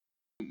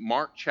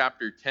Mark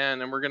chapter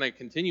 10, and we're going to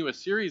continue a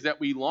series that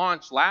we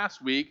launched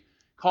last week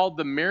called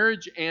the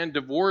Marriage and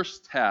Divorce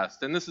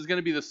Test. And this is going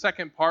to be the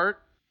second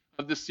part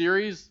of the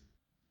series.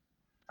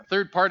 The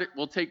third part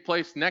will take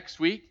place next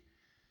week.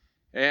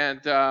 And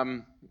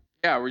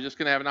we're just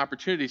going to have an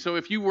opportunity. So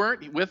if you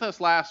weren't with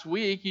us last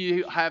week,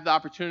 you have the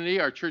opportunity.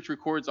 Our church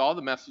records all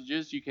the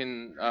messages. You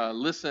can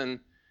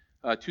listen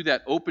to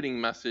that opening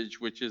message,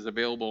 which is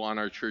available on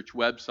our church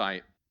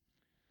website.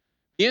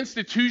 The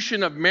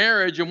institution of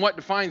marriage and what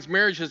defines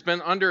marriage has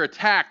been under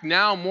attack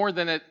now more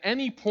than at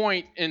any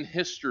point in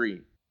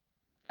history.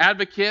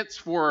 Advocates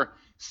for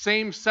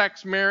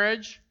same-sex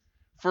marriage,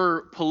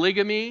 for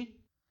polygamy,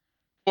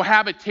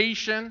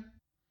 cohabitation,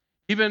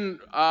 even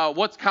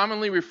what's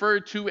commonly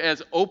referred to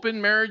as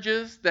open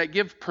marriages that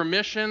give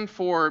permission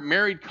for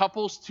married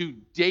couples to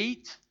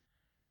date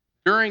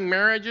during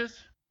marriages,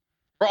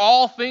 are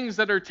all things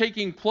that are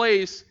taking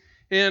place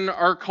in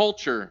our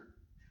culture.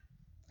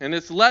 And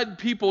it's led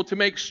people to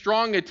make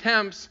strong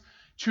attempts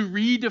to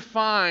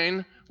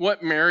redefine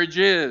what marriage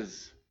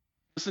is.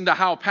 Listen to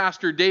how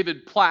Pastor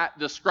David Platt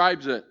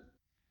describes it.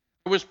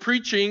 I was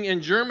preaching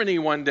in Germany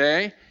one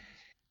day,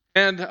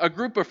 and a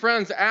group of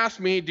friends asked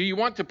me, "Do you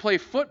want to play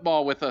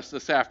football with us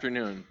this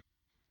afternoon?"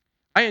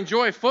 I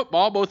enjoy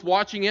football, both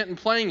watching it and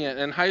playing it.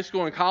 In high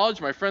school and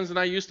college, my friends and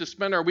I used to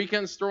spend our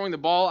weekends throwing the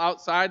ball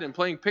outside and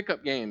playing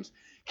pickup games.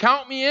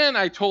 "Count me in,"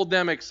 I told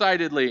them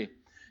excitedly.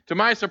 To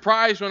my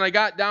surprise, when I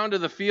got down to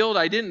the field,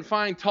 I didn't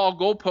find tall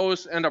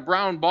goalposts and a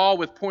brown ball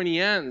with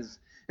pointy ends.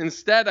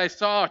 Instead, I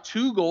saw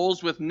 2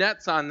 goals with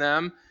nets on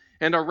them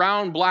and a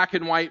round black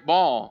and white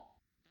ball.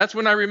 That's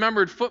when I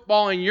remembered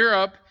football in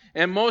Europe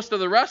and most of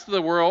the rest of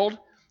the world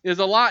is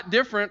a lot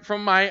different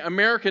from my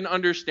American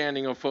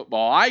understanding of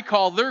football. I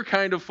call their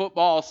kind of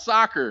football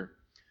soccer.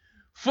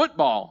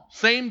 Football,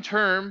 same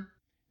term,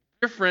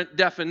 different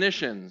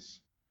definitions.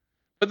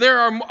 But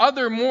there are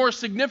other more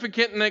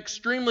significant and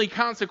extremely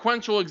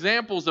consequential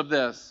examples of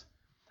this.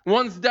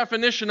 One's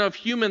definition of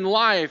human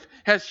life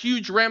has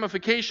huge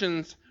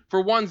ramifications for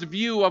one's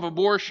view of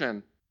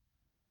abortion.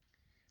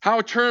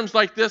 How terms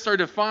like this are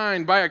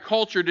defined by a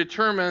culture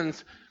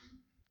determines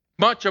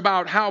much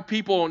about how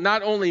people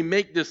not only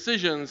make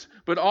decisions,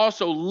 but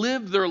also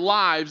live their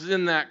lives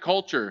in that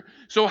culture.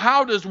 So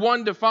how does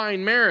one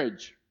define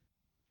marriage?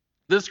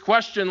 This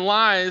question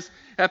lies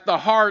at the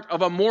heart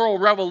of a moral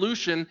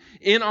revolution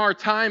in our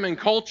time and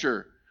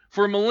culture.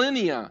 For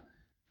millennia,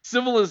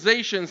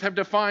 civilizations have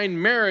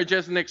defined marriage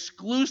as an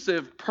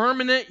exclusive,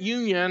 permanent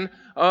union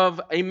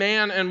of a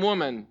man and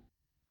woman.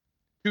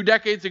 2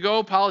 decades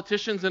ago,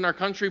 politicians in our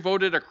country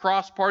voted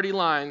across party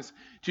lines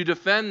to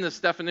defend this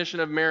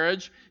definition of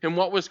marriage in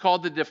what was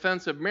called the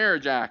Defense of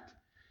Marriage Act.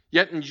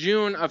 Yet in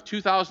June of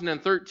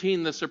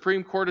 2013, the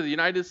Supreme Court of the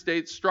United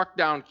States struck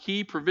down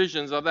key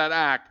provisions of that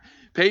act,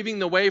 paving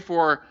the way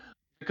for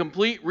a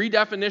complete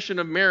redefinition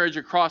of marriage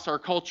across our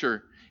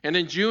culture. And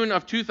in June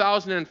of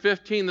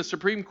 2015, the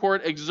Supreme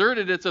Court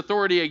exerted its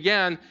authority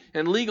again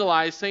and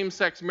legalized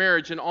same-sex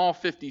marriage in all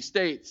 50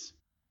 states.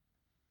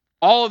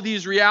 All of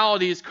these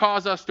realities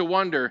cause us to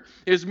wonder,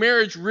 is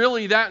marriage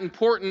really that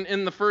important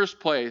in the first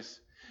place?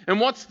 And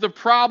what's the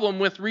problem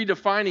with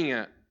redefining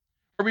it?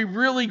 Are we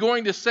really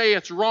going to say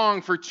it's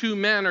wrong for 2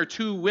 men or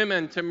 2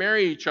 women to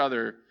marry each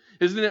other?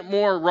 Isn't it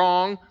more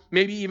wrong,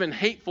 maybe even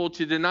hateful,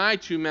 to deny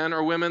 2 men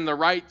or women the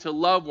right to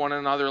love one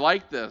another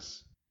like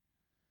this?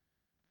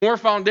 More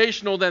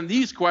foundational than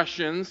these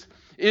questions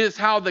is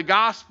how the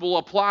gospel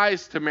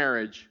applies to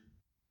marriage.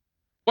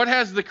 What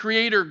has the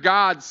Creator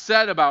God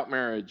said about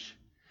marriage?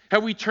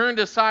 Have we turned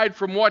aside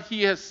from what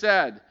He has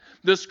said?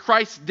 Does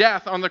Christ's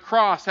death on the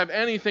cross have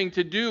anything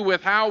to do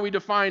with how we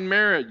define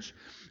marriage?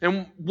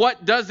 And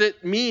what does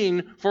it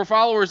mean for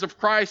followers of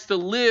Christ to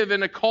live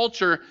in a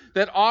culture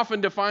that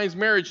often defines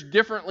marriage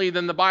differently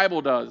than the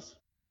Bible does? If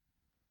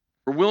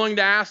we're willing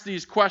to ask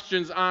these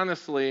questions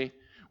honestly,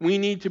 we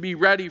need to be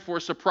ready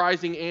for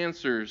surprising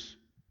answers.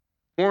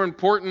 More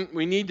important,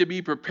 we need to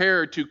be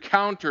prepared to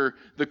counter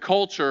the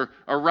culture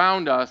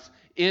around us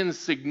in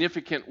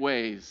significant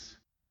ways.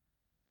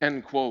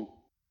 End quote.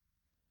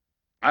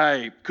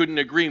 I couldn't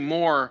agree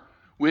more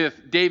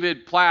with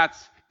David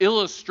Platt's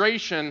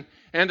illustration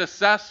and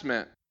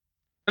assessment.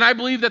 And I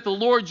believe that the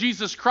Lord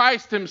Jesus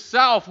Christ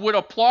Himself would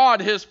applaud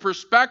his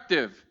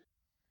perspective.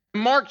 In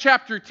Mark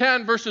chapter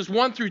 10, verses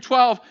 1 through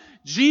 12,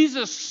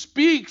 Jesus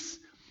speaks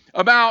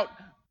about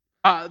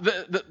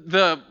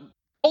the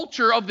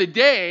culture of the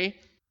day,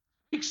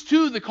 speaks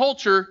to the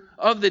culture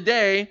of the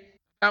day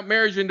about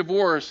marriage and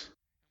divorce,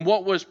 and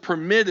what was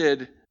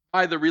permitted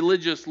by the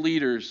religious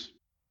leaders.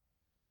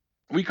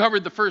 We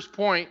covered the first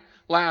point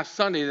last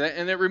Sunday,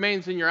 and it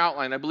remains in your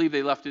outline. I believe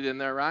they left it in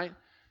there, right?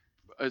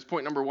 Is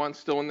point number 1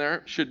 still in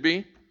there? Should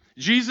be.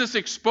 Jesus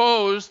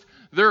exposed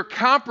their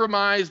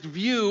compromised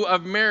view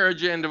of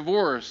marriage and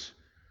divorce,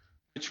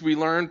 which we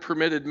learned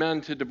permitted men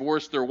to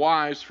divorce their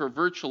wives for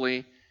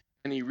virtually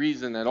any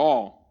reason at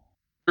all.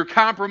 Their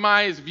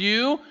compromised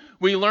view,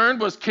 we learned,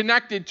 was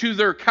connected to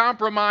their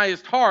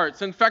compromised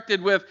hearts,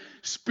 infected with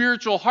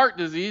spiritual heart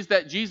disease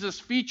that Jesus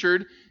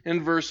featured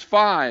in verse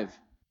 5.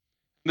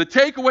 The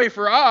takeaway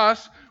for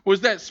us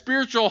was that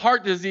spiritual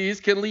heart disease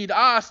can lead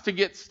us to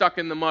get stuck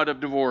in the mud of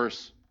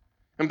divorce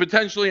and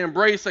potentially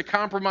embrace a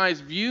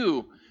compromised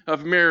view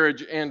of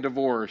marriage and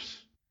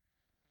divorce.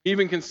 He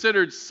even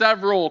considered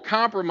several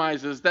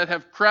compromises that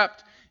have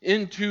crept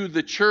into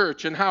the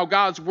church and how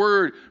God's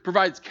word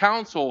provides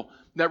counsel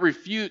that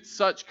refutes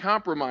such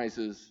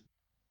compromises.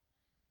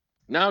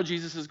 Now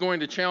Jesus is going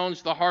to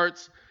challenge the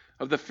hearts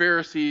of the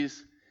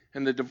Pharisees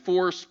and the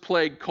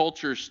divorce-plagued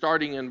culture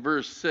starting in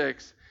verse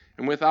 6,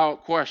 and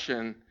without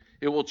question,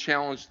 it will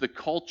challenge the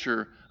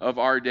culture of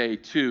our day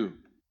too.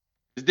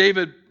 As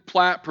David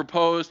Platt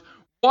proposed,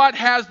 what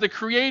has the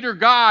Creator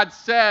God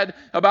said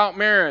about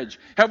marriage?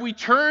 Have we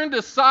turned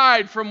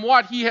aside from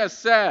what He has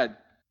said?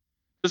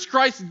 Does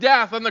Christ's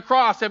death on the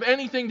cross have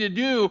anything to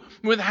do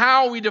with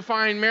how we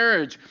define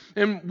marriage?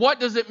 And what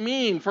does it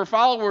mean for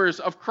followers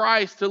of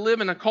Christ to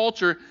live in a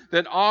culture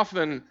that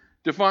often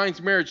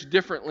defines marriage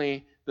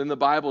differently than the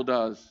Bible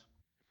does?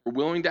 If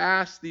we're willing to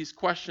ask these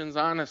questions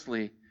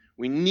honestly,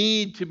 we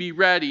need to be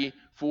ready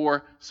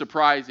for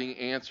surprising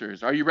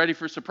answers. Are you ready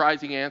for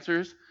surprising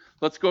answers?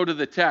 Let's go to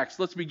the text.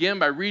 Let's begin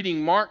by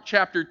reading Mark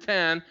chapter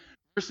 10,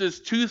 verses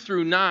 2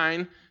 through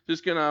 9.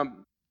 Just going to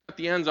cut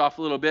the ends off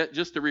a little bit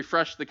just to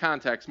refresh the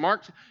context.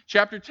 Mark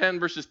chapter 10,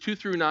 verses 2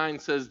 through 9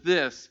 says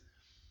this: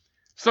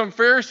 Some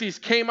Pharisees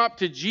came up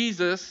to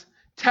Jesus,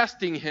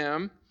 testing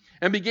him,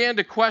 and began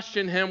to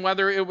question him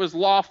whether it was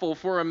lawful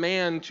for a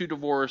man to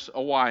divorce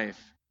a wife.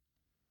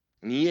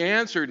 And he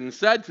answered and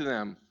said to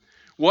them,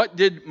 "What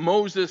did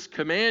Moses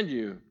command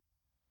you?"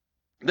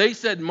 They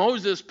said,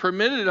 "Moses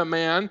permitted a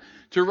man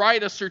to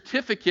write a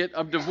certificate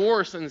of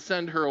divorce and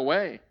send her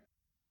away."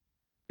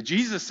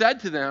 Jesus said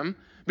to them,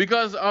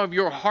 "Because of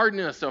your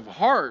hardness of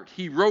heart,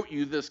 he wrote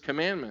you this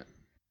commandment.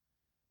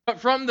 But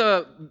from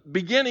the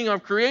beginning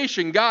of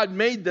creation, God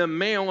made them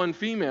male and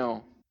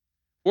female.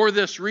 For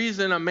this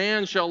reason, a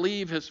man shall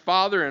leave his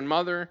father and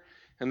mother,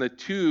 and the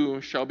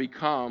two shall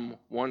become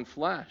one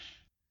flesh.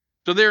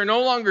 So they are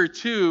no longer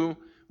two,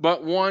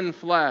 but one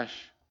flesh.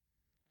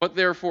 What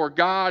therefore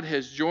God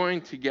has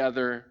joined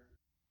together,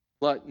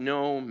 let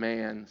no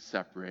man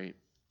separate."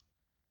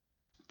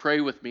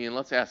 Pray with me and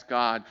let's ask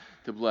God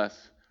to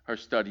bless our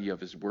study of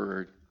His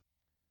Word.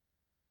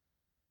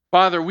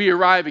 Father, we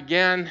arrive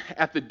again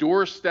at the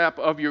doorstep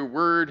of your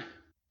Word.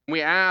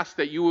 We ask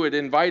that you would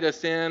invite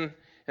us in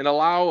and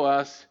allow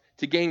us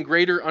to gain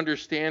greater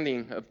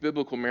understanding of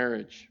biblical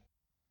marriage.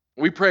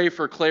 We pray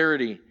for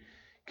clarity,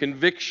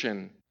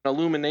 conviction, and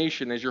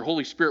illumination as your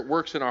Holy Spirit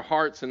works in our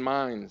hearts and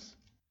minds.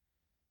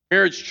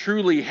 Marriage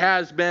truly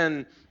has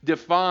been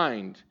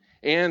defined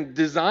and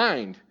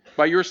designed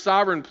by your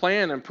sovereign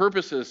plan and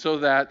purposes so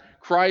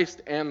that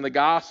Christ and the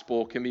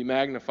gospel can be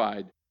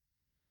magnified.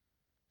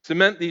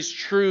 Cement these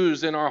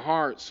truths in our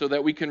hearts so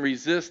that we can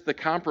resist the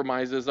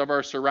compromises of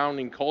our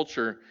surrounding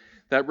culture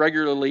that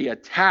regularly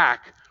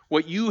attack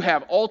what you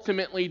have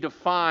ultimately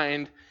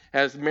defined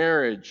as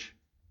marriage.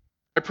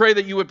 I pray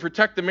that you would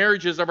protect the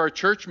marriages of our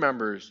church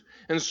members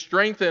and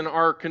strengthen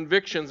our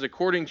convictions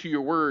according to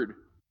your word.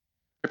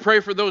 I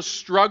pray for those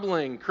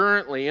struggling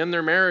currently in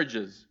their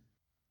marriages,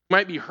 who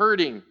might be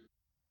hurting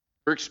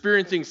or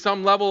experiencing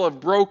some level of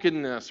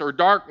brokenness or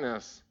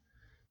darkness.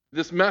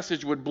 This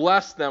message would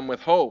bless them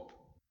with hope.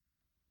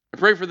 I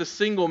pray for the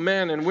single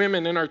men and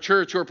women in our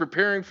church who are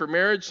preparing for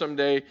marriage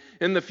someday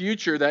in the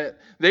future, that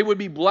they would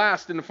be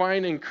blessed and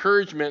find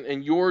encouragement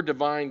in your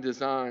divine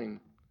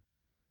design.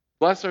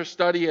 Bless our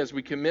study as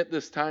we commit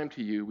this time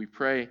to you. We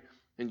pray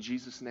in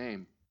Jesus'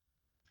 name.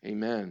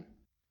 Amen.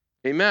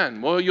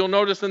 Amen. Well, you'll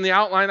notice in the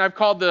outline I've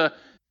called the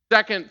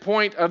second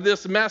point of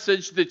this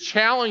message the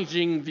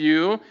challenging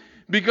view,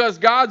 because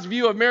God's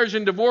view of marriage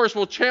and divorce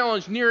will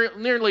challenge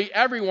nearly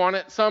everyone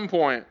at some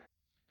point.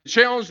 It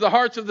challenged the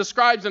hearts of the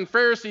scribes and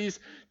Pharisees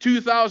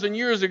 2,000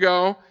 years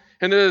ago,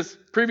 and as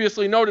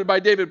previously noted by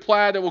David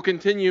Platt, it will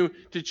continue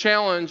to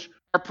challenge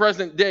our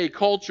present day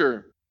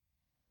culture.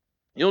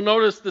 You'll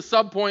notice the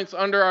subpoints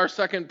under our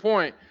second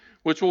point,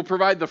 which will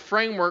provide the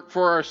framework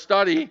for our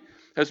study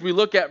as we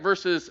look at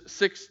verses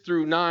 6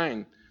 through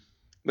 9.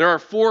 There are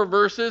 4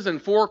 verses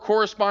and 4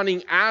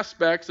 corresponding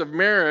aspects of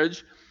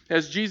marriage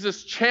as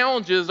Jesus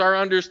challenges our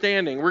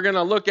understanding. We're going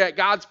to look at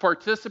God's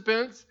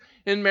participants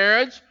in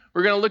marriage.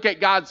 We're going to look at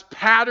God's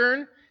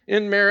pattern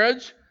in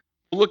marriage.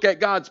 We'll look at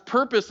God's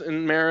purpose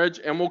in marriage,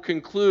 and we'll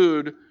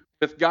conclude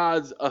with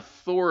God's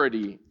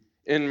authority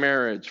in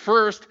marriage.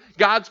 First,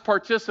 God's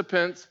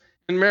participants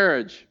in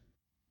marriage.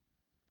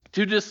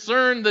 To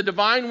discern the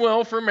divine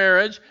will for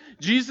marriage,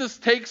 Jesus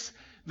takes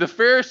the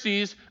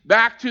Pharisees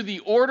back to the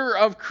order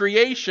of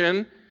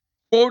creation,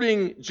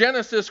 quoting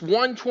Genesis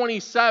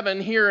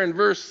 1:27 here in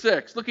verse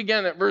 6. Look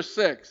again at verse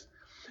 6.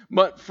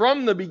 But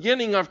from the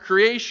beginning of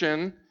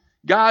creation,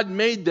 God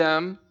made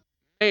them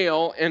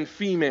male and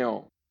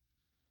female.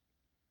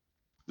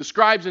 The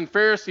scribes and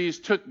Pharisees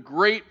took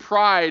great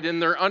pride in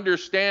their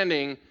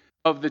understanding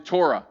of the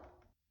Torah.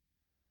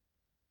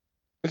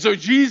 And so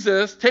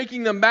Jesus,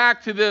 taking them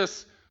back to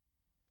this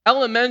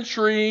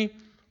elementary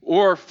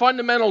or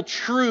fundamental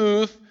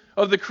truth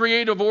of the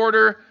creative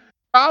order,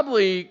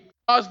 probably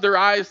caused their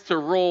eyes to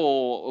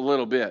roll a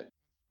little bit.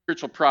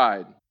 Spiritual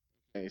pride.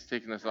 Okay, he's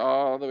taking us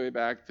all the way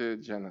back to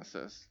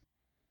Genesis.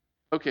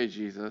 Okay,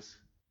 Jesus.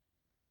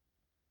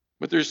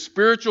 But there's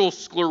spiritual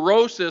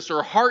sclerosis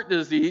or heart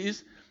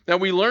disease that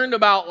we learned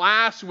about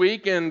last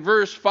week in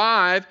verse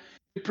 5.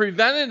 It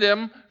prevented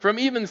him from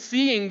even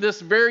seeing this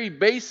very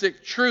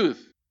basic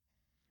truth.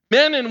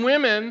 Men and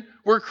women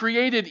were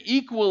created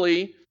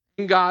equally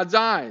in God's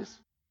eyes.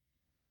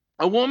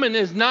 A woman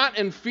is not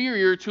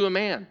inferior to a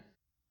man,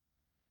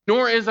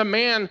 nor is a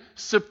man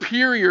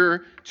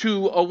superior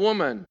to a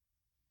woman.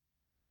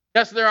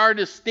 Yes, there are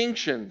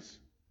distinctions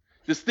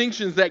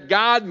that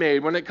God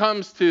made when it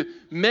comes to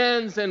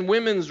men's and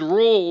women's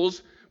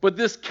roles, but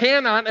this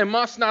cannot and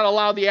must not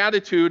allow the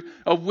attitude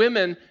of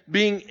women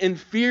being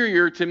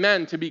inferior to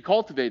men to be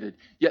cultivated.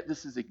 Yet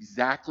this is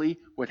exactly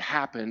what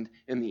happened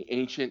in the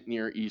ancient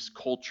Near East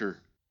culture.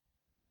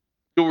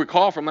 You'll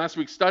recall from last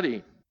week's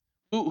study,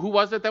 who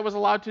was it that was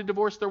allowed to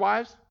divorce their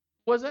wives?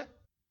 Who was it?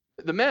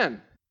 The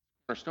men.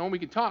 Cornerstone, we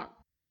can talk.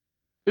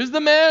 It was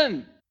the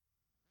men.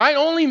 Right?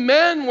 Only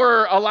men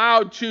were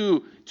allowed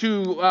to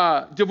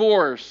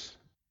divorce.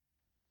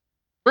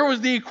 Where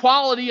was the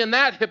equality in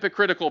that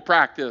hypocritical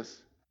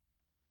practice?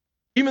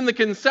 Even the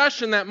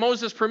concession that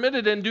Moses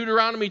permitted in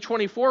Deuteronomy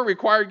 24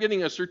 required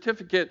getting a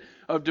certificate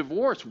of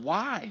divorce.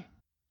 Why?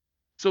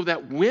 So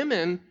that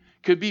women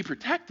could be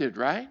protected,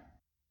 right?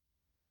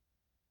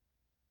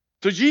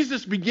 So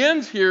Jesus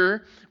begins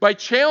here by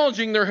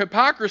challenging their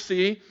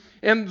hypocrisy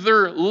and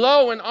their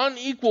low and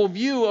unequal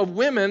view of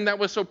women that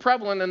was so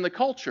prevalent in the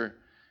culture.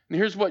 And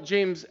here's what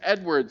James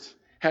Edwards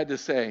had to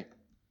say.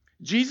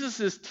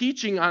 Jesus'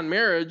 teaching on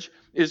marriage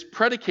is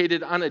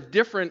predicated on a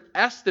different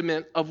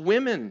estimate of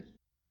women.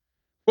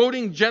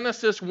 Quoting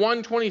Genesis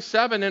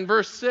 1:27 and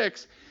verse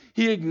 6,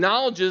 he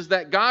acknowledges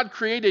that God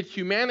created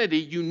humanity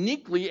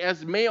uniquely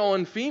as male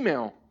and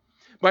female.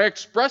 By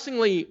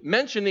expressly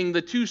mentioning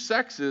the two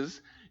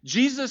sexes,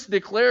 Jesus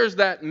declares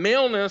that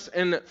maleness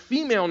and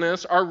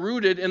femaleness are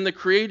rooted in the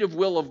creative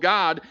will of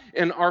God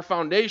and are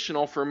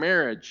foundational for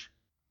marriage.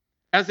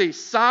 As a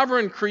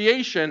sovereign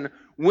creation,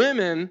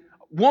 woman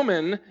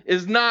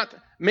is not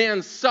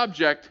man's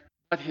subject,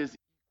 but his.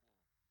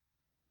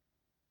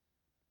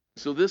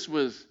 So this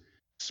was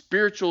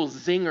spiritual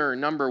zinger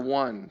number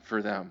one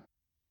for them.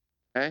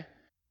 Okay?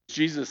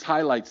 Jesus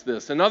highlights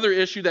this. Another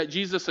issue that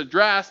Jesus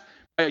addressed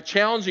by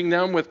challenging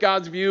them with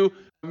God's view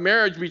of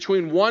marriage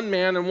between one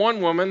man and one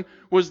woman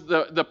was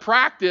the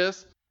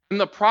practice and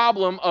the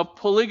problem of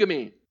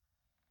polygamy.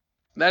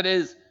 That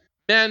is,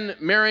 men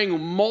marrying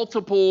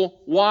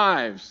multiple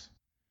wives.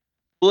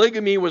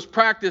 Polygamy was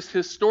practiced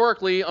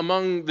historically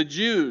among the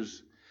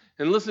Jews.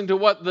 And listen to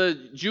what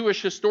the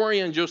Jewish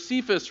historian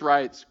Josephus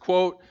writes,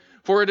 quote,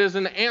 "For it is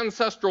an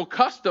ancestral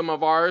custom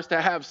of ours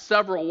to have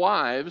several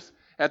wives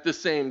at the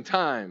same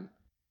time,"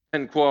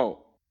 end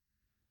quote.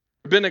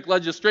 Rabbinic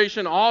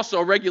legislation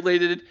also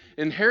regulated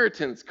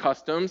inheritance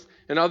customs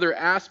and other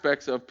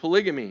aspects of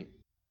polygamy.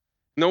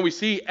 And though we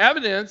see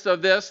evidence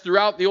of this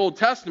throughout the Old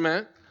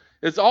Testament,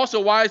 it's also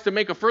wise to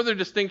make a further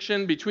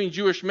distinction between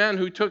Jewish men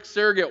who took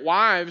surrogate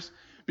wives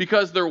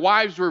because their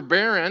wives were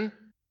barren,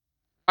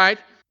 right?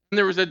 And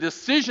there was a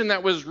decision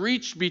that was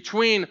reached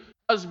between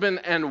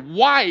husband and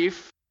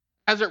wife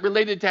as it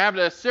related to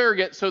having a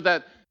surrogate so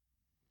that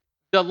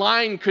the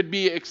line could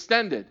be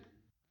extended.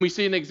 We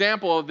see an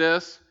example of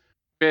this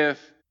with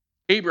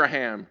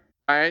Abraham,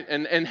 right?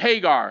 And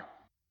Hagar.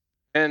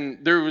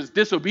 And there was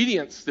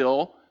disobedience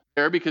still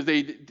there because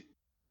they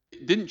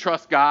didn't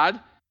trust God,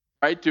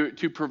 right,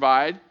 to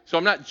provide. So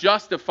I'm not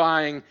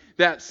justifying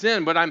that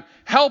sin, but I'm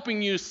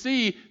helping you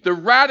see the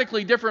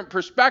radically different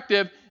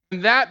perspective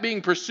and that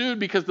being pursued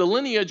because the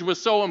lineage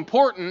was so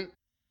important,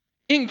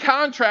 in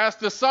contrast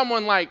to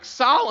someone like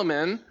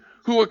Solomon,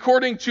 who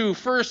according to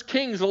 1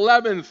 Kings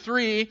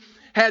 11:3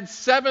 had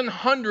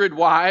 700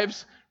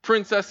 wives,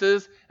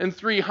 princesses, and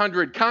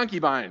 300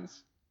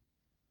 concubines.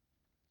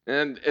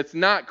 And it's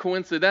not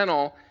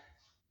coincidental.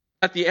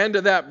 At the end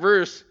of that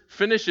verse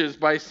finishes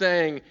by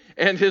saying,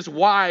 "And his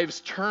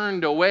wives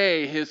turned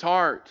away his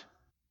heart."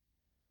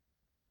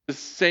 The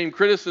same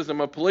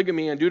criticism of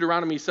polygamy in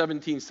Deuteronomy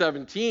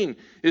 17:17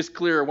 is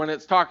clear when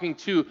it's talking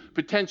to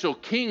potential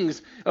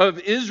kings of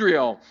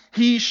Israel.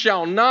 "He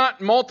shall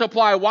not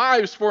multiply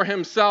wives for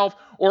himself,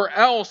 or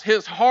else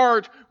his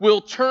heart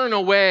will turn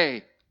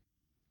away."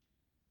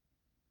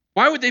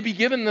 Why would they be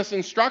given this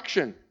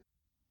instruction?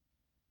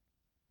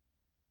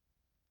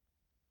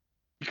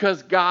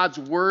 Because God's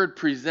word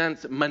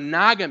presents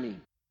monogamy,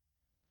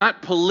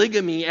 not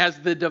polygamy, as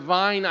the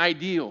divine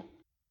ideal.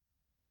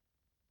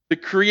 The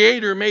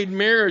Creator made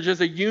marriage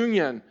as a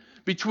union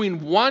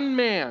between one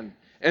man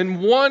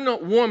and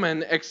one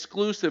woman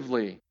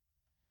exclusively.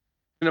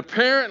 And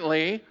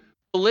apparently,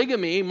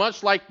 polygamy,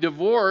 much like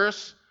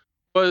divorce,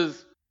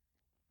 was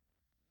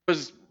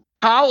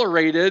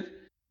tolerated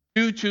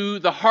due to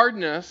the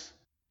hardness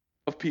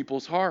of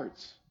people's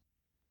hearts.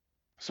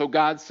 So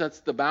God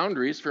sets the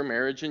boundaries for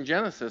marriage in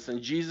Genesis,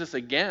 and Jesus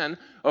again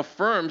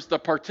affirms the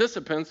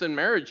participants in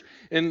marriage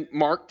in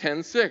Mark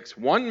 10:6.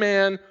 One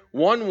man,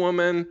 one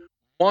woman,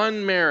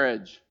 one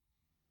marriage.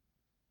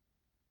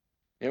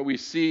 And we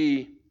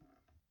see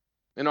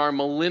in our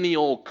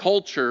millennial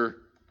culture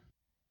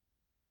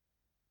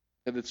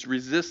that it's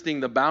resisting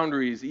the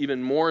boundaries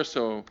even more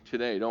so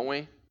today, don't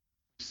we? We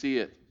see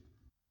it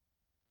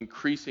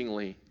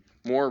increasingly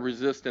more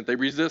resistant. They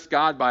resist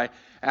God by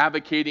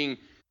advocating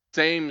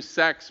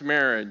same-sex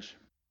marriage.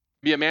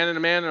 Be a man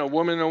and a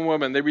woman and a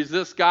woman. They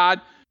resist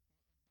God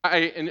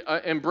by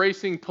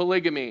embracing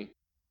polygamy. It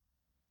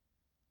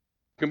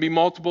can be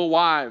multiple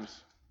wives.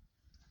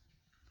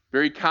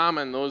 Very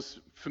common, those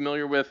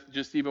familiar with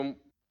just even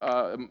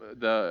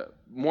the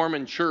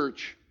Mormon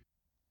church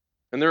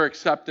and their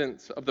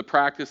acceptance of the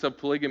practice of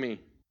polygamy.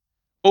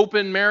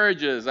 Open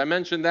marriages, I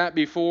mentioned that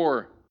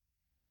before.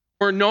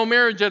 Or no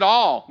marriage at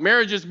all.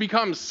 Marriage has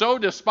become so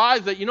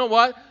despised that, you know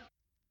what?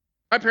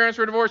 My parents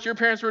were divorced, your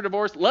parents were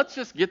divorced. Let's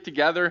just get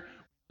together,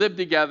 live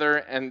together,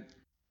 and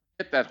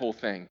get that whole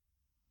thing.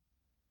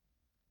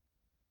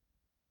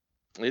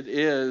 It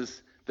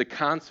is the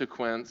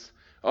consequence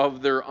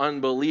of their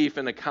unbelief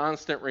and a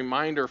constant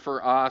reminder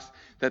for us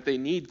that they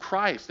need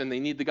Christ and they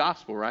need the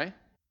gospel, right?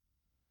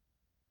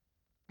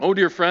 Oh,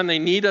 dear friend, they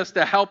need us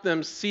to help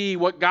them see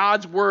what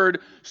God's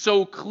word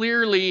so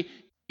clearly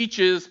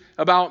teaches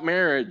about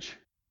marriage.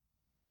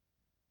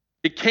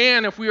 It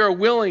can, if we are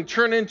willing,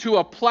 turn into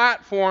a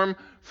platform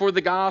for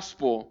the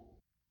gospel.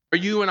 Are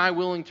you and I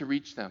willing to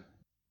reach them?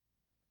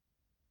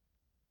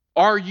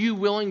 Are you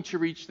willing to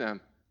reach them?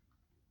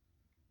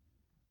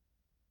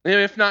 And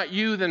if not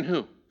you, then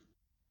who?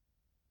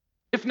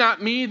 If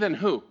not me, then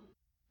who?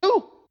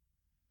 Who?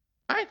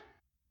 Right?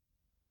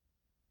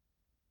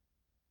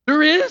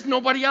 There is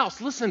nobody else.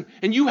 Listen,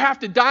 and you have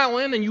to dial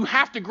in and you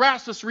have to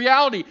grasp this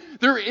reality.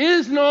 There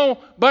is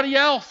nobody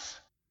else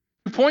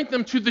to point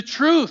them to the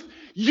truth.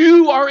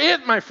 You are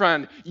it, my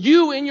friend.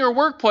 You in your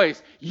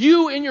workplace.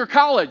 You in your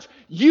college.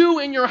 You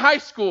in your high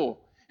school.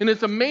 And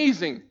it's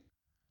amazing.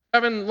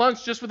 Having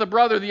lunch just with a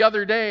brother the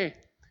other day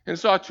and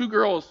saw two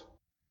girls.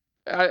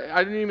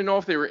 I didn't even know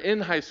if they were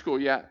in high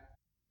school yet.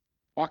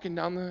 Walking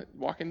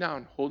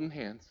down, holding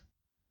hands.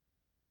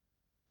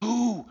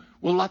 Who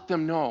will let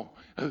them know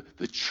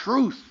the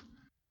truth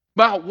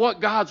about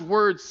what God's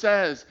word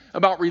says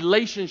about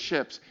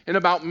relationships and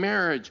about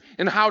marriage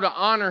and how to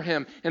honor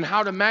him and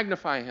how to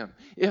magnify him?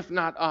 If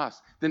not us,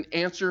 then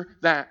answer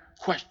that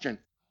question.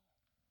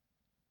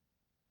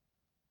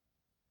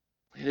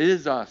 It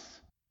is us.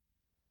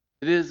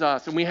 It is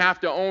us, and we have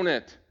to own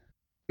it.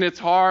 And it's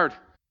hard.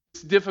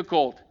 It's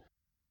difficult.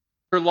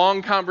 They're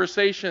long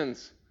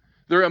conversations.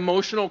 They're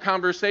emotional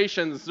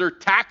conversations. They're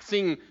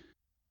taxing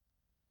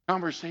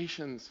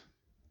conversations.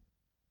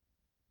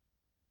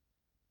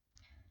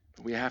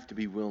 We have to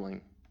be willing.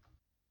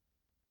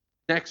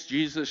 Next,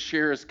 Jesus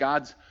shares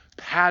God's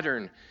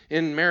pattern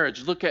in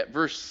marriage. Look at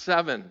verse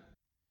 7.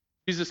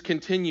 Jesus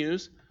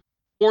continues,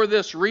 "For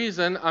this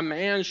reason, a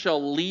man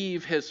shall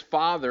leave his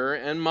father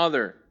and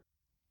mother."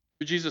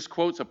 Jesus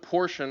quotes a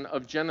portion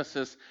of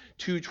Genesis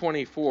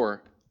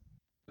 2:24.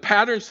 The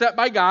pattern set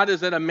by God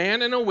is that a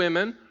man and a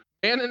woman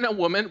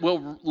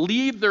will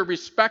leave their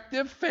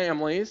respective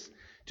families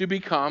to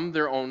become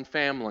their own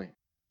family.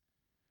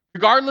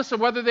 Regardless of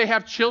whether they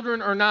have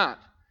children or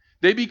not,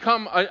 they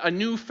become a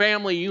new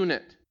family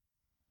unit.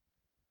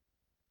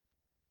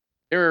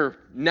 They're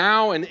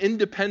now an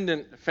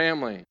independent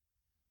family.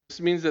 This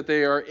means that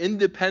they are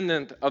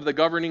independent of the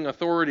governing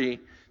authority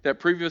that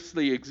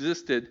previously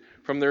existed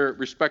from their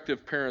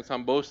respective parents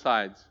on both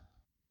sides.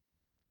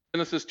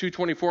 Genesis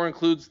 2:24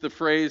 includes the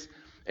phrase,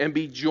 "and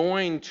be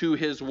joined to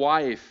his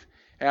wife,"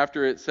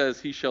 after it says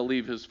he shall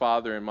leave his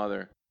father and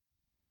mother.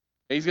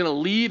 And he's going to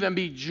leave and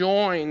be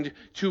joined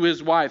to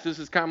his wife. This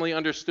is commonly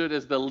understood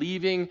as the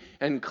leaving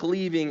and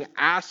cleaving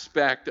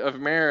aspect of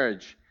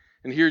marriage.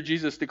 And here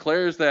Jesus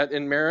declares that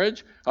in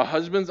marriage, a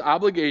husband's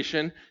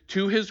obligation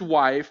to his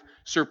wife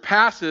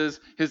surpasses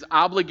his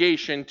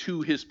obligation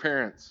to his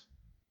parents.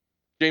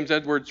 James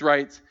Edwards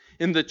writes,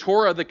 "In the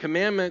Torah, the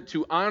commandment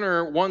to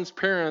honor one's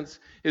parents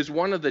is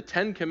one of the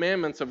 10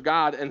 commandments of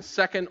God and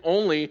second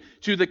only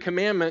to the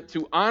commandment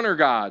to honor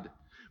God.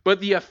 But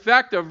the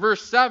effect of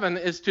verse 7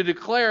 is to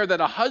declare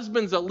that a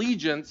husband's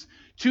allegiance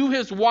to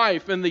his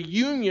wife in the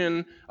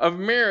union of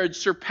marriage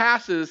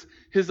surpasses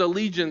his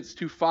allegiance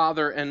to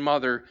father and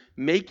mother,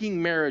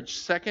 making marriage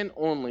second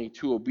only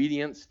to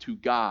obedience to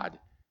God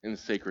in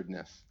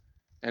sacredness."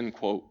 End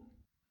quote.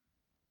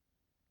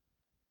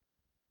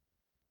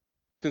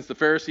 Since the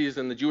Pharisees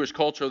and the Jewish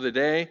culture of the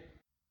day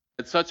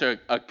had such a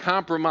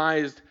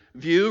compromised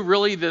view,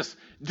 really this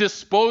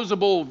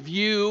disposable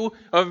view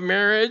of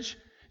marriage,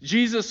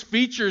 Jesus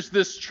features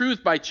this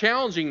truth by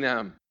challenging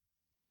them.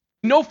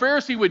 No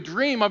Pharisee would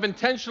dream of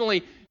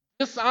intentionally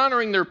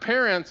dishonoring their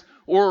parents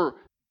or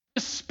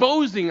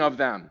disposing of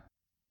them.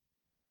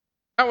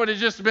 That would have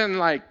just been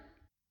like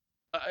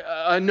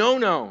a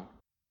no-no.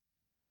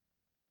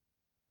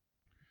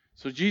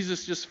 So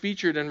Jesus just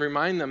featured and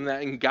reminded them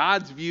that in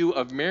God's view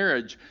of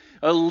marriage,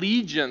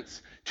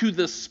 allegiance to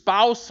the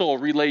spousal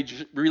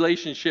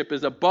relationship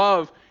is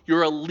above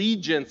your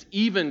allegiance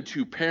even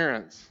to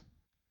parents.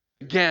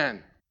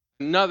 Again,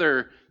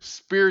 another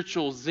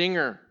spiritual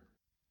zinger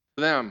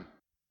for them.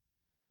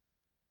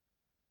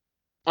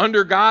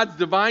 Under God's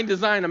divine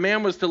design, a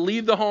man was to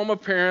leave the home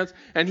of parents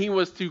and he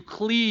was to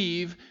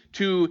cleave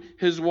to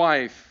his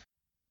wife.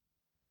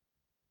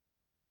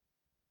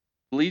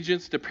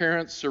 Allegiance to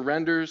parents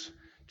surrenders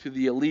to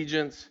the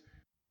allegiance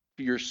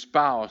to your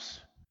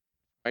spouse.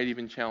 Might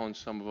even challenge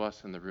some of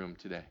us in the room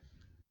today.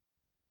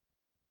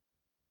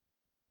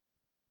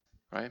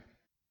 Right?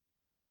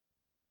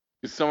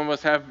 Because some of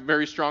us have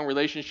very strong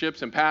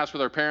relationships and past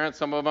with our parents.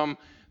 Some of them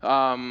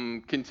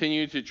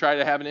continue to try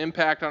to have an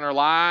impact on our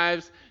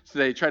lives. So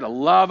they try to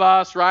love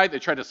us, right? They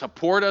try to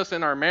support us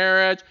in our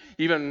marriage,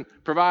 even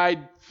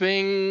provide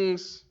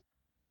things,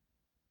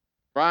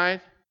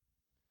 right?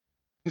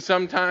 And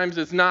sometimes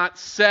it's not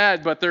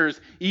said, but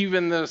there's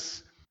even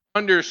this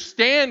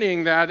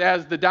understanding that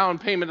as the down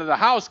payment of the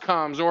house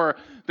comes, or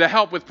the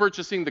help with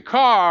purchasing the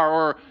car,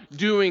 or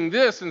doing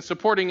this and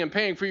supporting and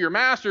paying for your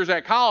master's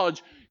at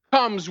college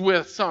comes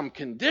with some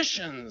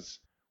conditions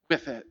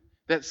with it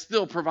that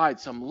still provide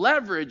some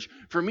leverage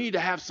for me to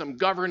have some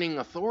governing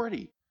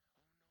authority.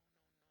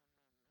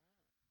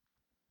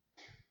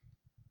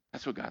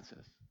 That's what God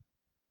says.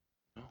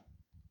 No.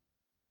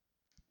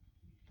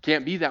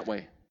 Can't be that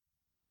way.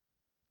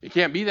 It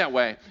can't be that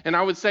way. And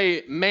I would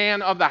say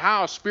man of the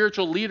house,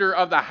 spiritual leader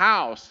of the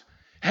house,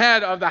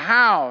 head of the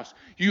house,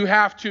 you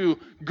have to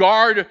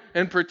guard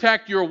and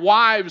protect your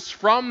wives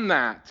from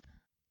that.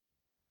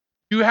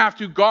 You have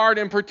to guard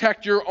and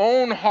protect your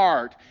own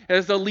heart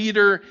as the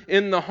leader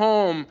in the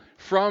home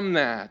from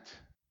that.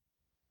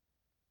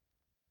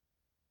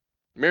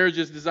 Marriage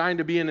is designed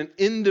to be in an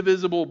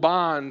indivisible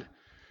bond,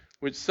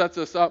 which sets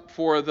us up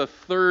for the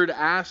third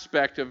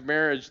aspect of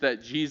marriage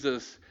that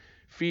Jesus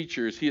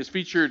features. He has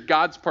featured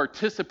God's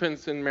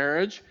participants in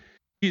marriage.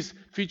 He's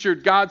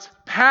featured God's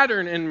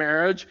pattern in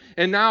marriage,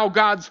 and now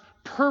God's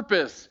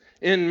purpose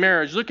in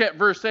marriage. Look at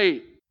verse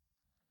 8.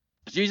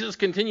 Jesus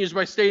continues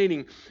by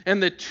stating,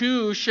 "And the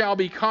two shall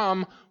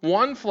become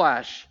one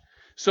flesh,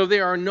 so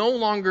they are no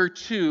longer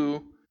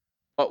two,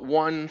 but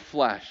one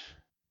flesh."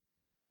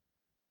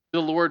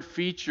 The Lord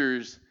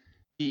features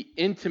the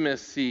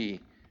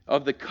intimacy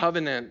of the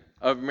covenant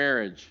of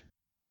marriage.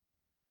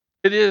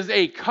 It is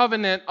a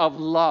covenant of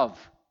love.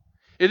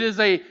 It is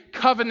a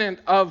covenant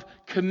of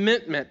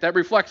commitment that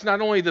reflects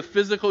not only the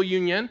physical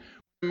union,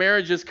 when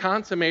marriage is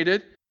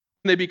consummated,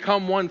 and they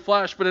become one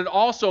flesh, but it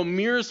also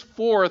mirrors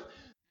forth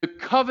the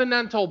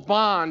covenantal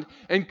bond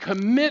and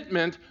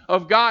commitment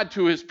of God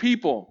to his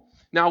people.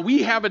 Now,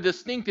 we have a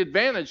distinct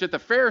advantage that the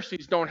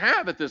Pharisees don't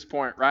have at this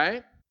point,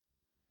 right?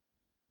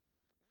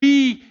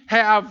 We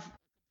have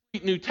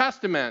the New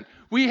Testament.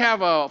 We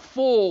have a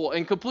full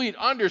and complete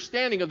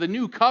understanding of the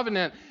new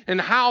covenant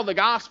and how the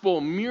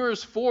gospel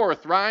mirrors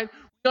forth, right?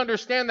 We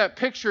understand that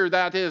picture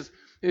that is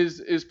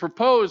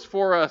proposed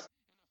for us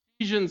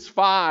in Ephesians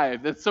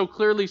 5 that's so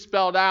clearly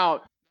spelled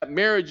out that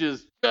marriage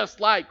is just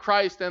like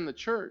Christ and the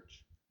church.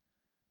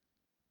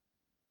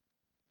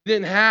 We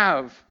didn't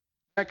have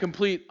that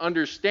complete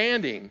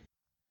understanding.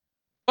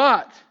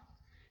 But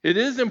it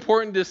is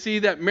important to see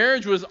that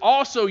marriage was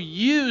also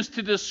used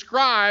to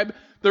describe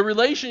the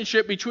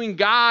relationship between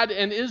God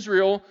and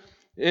Israel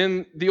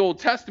in the Old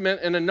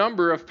Testament in a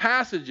number of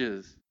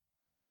passages.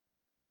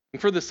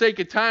 And for the sake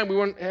of time, we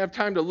won't have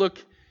time to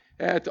look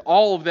at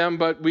all of them,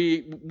 but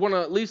we want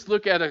to at least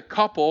look at a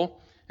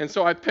couple. And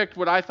so I picked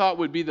what I thought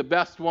would be the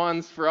best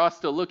ones for us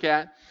to look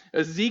at.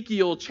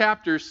 Ezekiel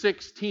chapter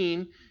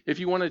 16, if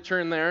you want to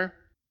turn there.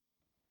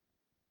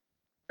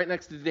 Right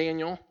next to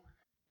Daniel,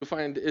 you'll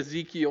find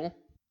Ezekiel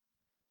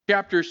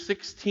chapter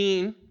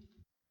 16.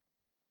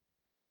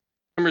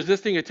 I'm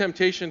resisting a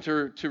temptation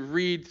to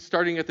read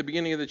starting at the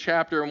beginning of the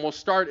chapter, and we'll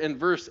start in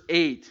verse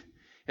 8.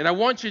 And I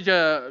want you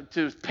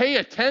to pay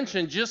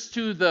attention just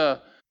to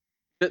the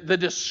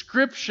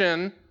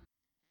description,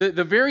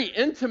 the very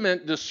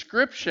intimate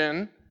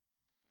description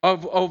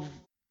of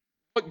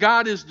what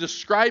God is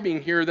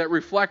describing here that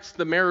reflects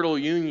the marital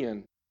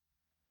union.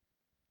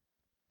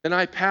 "Then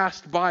I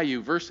passed by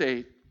you," verse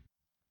 8,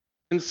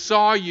 "and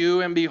saw you,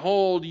 and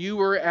behold, you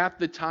were at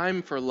the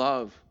time for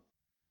love.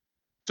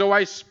 So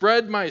I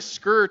spread my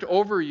skirt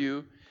over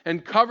you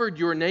and covered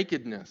your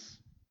nakedness.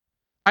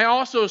 I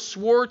also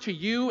swore to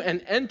you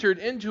and entered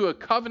into a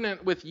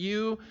covenant with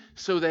you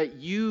so that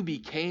you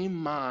became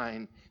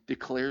mine,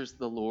 declares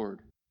the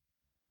Lord.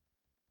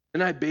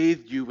 Then I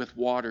bathed you with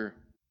water,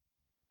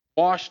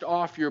 washed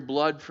off your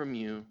blood from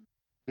you,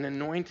 and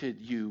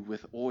anointed you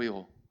with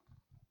oil.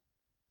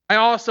 I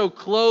also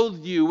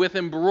clothed you with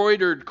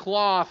embroidered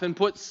cloth and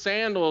put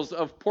sandals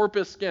of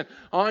porpoise skin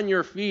on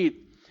your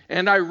feet.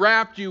 And I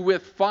wrapped you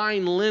with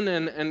fine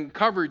linen and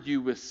covered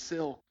you with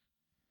silk.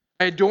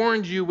 I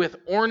adorned you with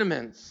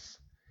ornaments,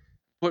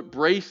 put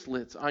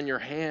bracelets on your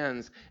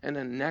hands and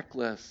a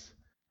necklace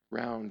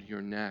round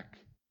your neck.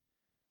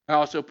 I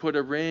also put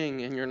a ring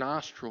in your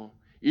nostril,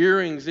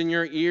 earrings in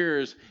your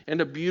ears,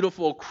 and a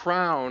beautiful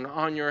crown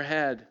on your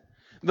head.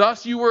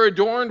 Thus you were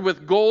adorned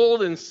with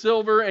gold and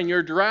silver, and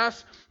your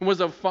dress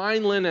was of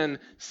fine linen,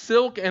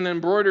 silk, and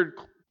embroidered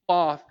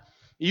cloth.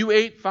 You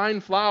ate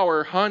fine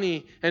flour,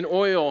 honey, and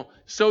oil,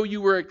 so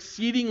you were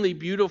exceedingly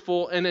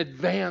beautiful and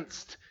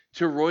advanced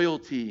to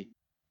royalty.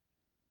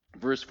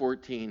 Verse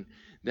 14,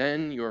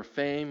 then your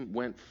fame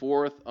went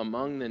forth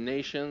among the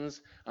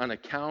nations on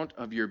account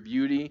of your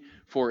beauty,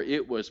 for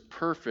it was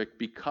perfect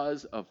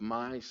because of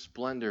my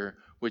splendor,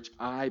 which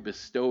I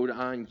bestowed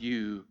on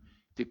you,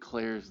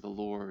 declares the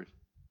Lord.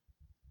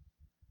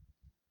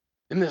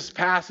 In this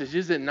passage,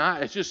 is it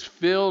not? It's just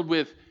filled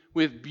with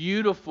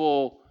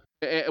beautiful,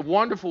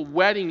 wonderful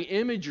wedding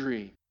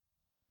imagery.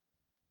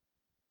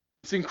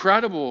 It's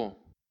incredible.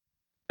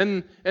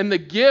 And the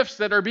gifts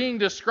that are being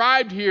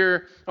described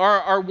here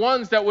are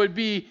ones that would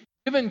be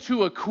given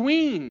to a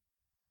queen,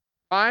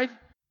 right?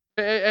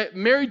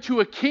 Married to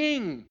a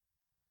king.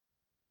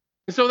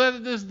 And so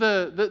that is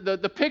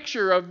the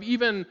picture of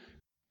even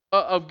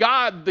of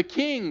God, the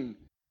king,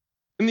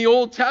 in the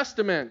Old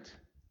Testament,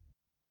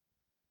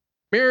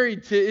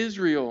 married to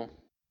Israel.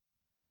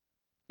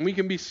 And we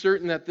can be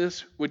certain that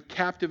this would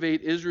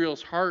captivate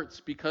Israel's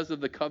hearts because of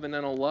the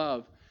covenantal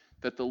love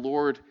that the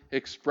Lord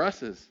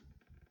expresses.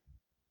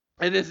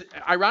 It is,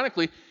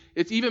 ironically,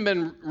 it's even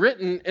been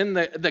written in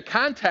the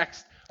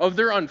context of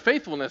their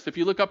unfaithfulness. If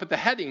you look up at the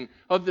heading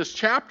of this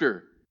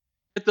chapter,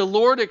 that the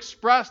Lord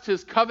expressed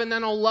his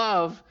covenantal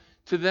love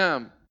to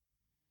them.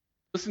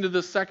 Listen to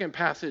this second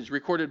passage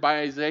recorded by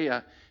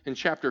Isaiah in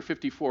chapter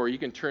 54. You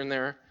can turn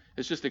there.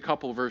 It's just a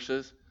couple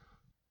verses.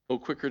 A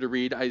little quicker to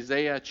read.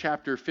 Isaiah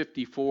chapter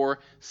 54,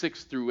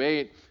 6 through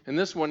 8. And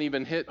this one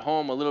even hit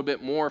home a little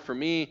bit more for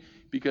me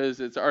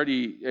because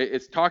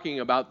it's talking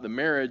about the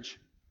marriage.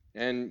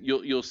 And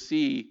you'll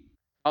see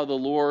how the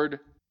Lord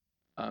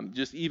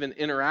just even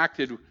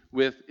interacted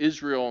with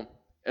Israel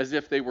as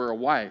if they were a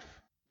wife.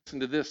 Listen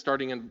to this,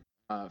 starting in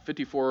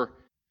 54:6.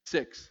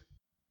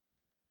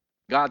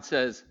 God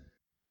says,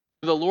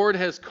 the Lord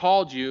has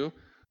called you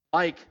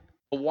like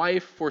a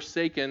wife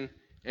forsaken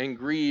and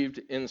grieved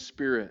in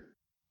spirit,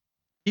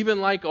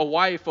 even like a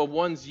wife of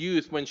one's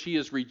youth when she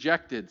is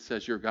rejected,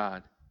 says your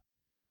God.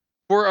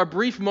 For a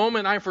brief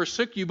moment I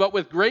forsook you, but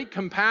with great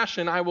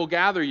compassion I will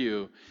gather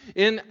you.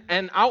 In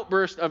an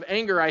outburst of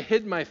anger I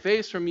hid my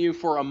face from you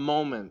for a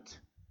moment.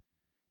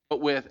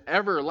 But with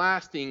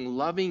everlasting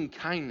loving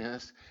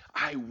kindness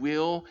I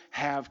will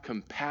have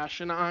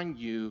compassion on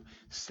you,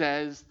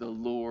 says the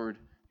Lord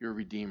your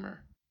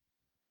Redeemer.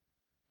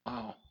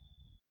 Wow.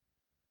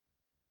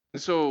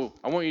 And so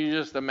I want you to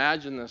just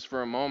imagine this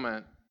for a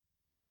moment.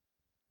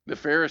 The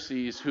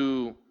Pharisees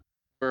who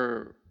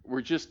were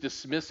just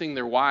dismissing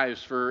their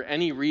wives for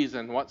any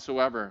reason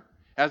whatsoever,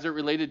 as it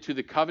related to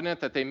the covenant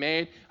that they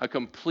made, a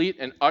complete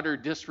and utter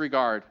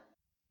disregard.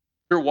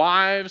 Their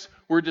wives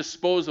were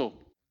disposable.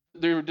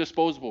 They were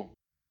disposable.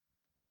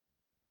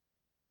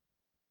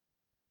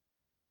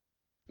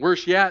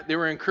 Worse yet, they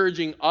were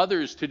encouraging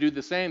others to do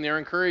the same. They were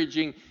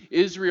encouraging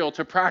Israel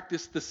to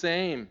practice the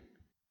same.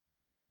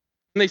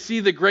 And they see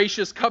the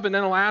gracious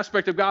covenantal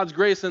aspect of God's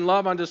grace and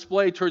love on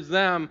display towards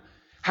them.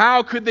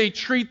 How could they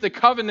treat the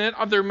covenant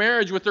of their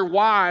marriage with their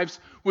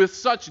wives with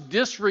such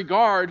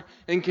disregard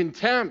and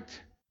contempt?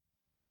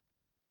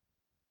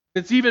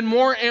 It's even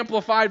more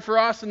amplified for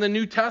us in the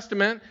New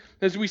Testament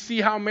as we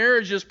see how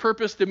marriage is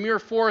purposed to mirror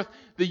forth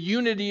the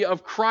unity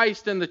of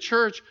Christ and the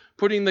church,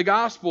 putting the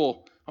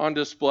gospel on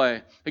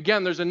display.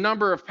 Again, there's a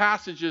number of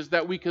passages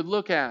that we could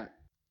look at,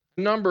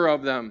 a number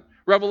of them.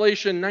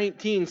 Revelation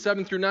 19,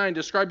 7 through 9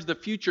 describes the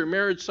future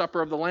marriage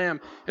supper of the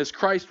Lamb as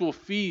Christ will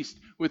feast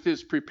with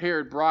his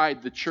prepared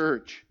bride, the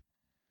church.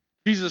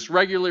 Jesus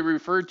regularly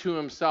referred to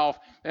himself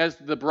as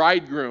the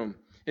bridegroom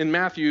in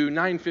Matthew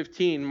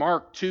 9:15,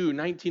 Mark 2,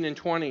 19 and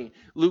 20,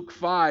 Luke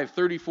 5,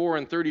 34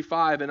 and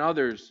 35, and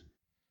others.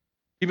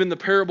 Even the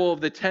parable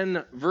of the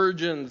 10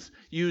 virgins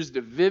used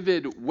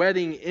vivid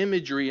wedding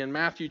imagery in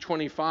Matthew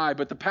 25,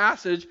 but the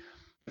passage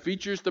that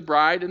features the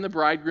bride and the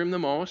bridegroom the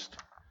most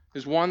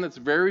is one that's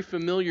very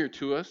familiar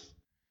to us.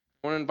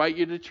 I want to invite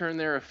you to turn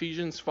there,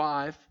 Ephesians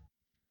 5,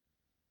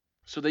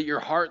 so that your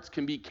hearts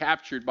can be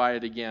captured by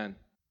it again.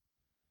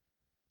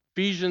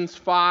 Ephesians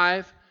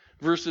 5,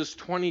 verses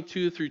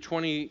 22 through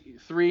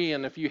 23,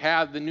 and if you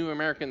have the New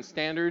American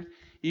Standard,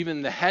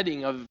 even the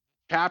heading of the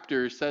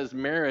chapter says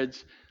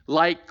marriage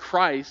like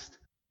Christ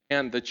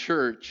and the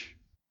church.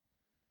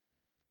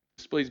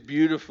 It displays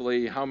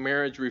beautifully how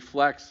marriage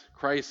reflects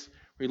Christ's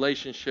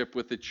relationship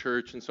with the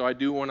church. And so I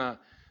do want to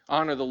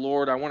honor the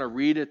Lord. I want to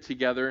read it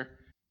together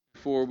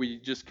before we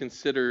just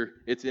consider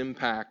its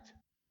impact.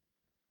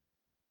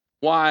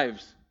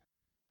 Wives,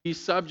 be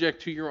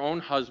subject to your own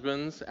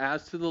husbands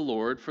as to the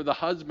Lord, for the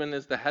husband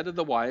is the head of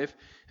the wife,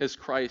 as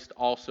Christ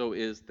also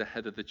is the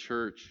head of the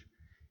church,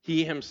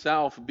 he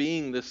himself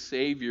being the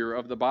Savior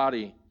of the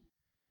body.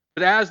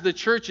 But as the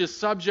church is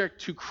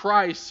subject to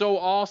Christ, so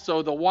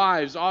also the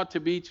wives ought to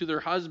be to their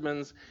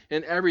husbands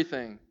in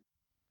everything.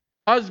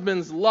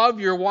 Husbands, love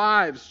your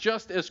wives,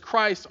 just as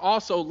Christ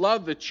also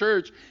loved the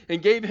church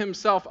and gave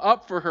himself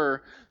up for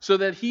her, so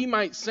that he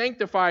might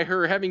sanctify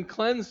her, having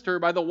cleansed her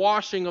by the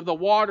washing of the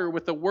water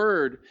with the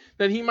word,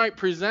 that he might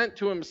present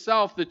to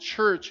himself the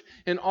church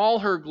in all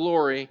her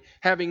glory,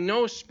 having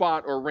no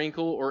spot or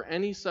wrinkle or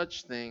any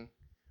such thing,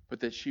 but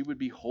that she would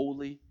be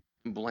holy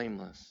and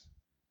blameless.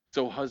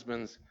 So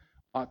husbands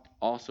ought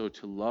also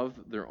to love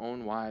their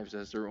own wives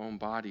as their own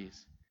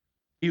bodies.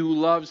 He who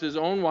loves his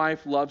own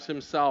wife loves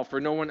himself,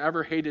 for no one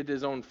ever hated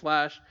his own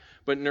flesh,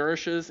 but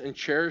nourishes and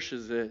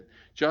cherishes it,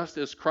 just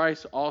as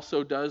Christ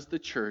also does the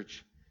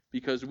church,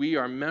 because we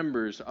are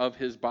members of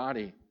his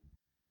body.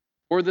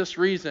 For this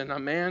reason, a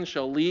man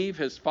shall leave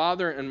his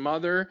father and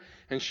mother,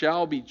 and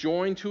shall be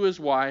joined to his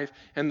wife,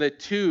 and the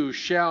two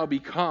shall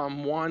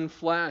become one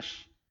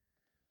flesh.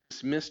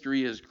 This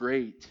mystery is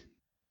great.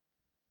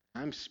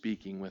 I'm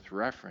speaking with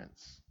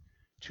reference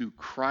to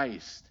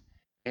Christ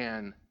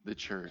and the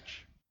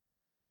church.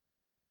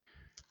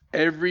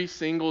 Every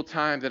single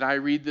time that I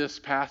read this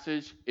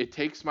passage, it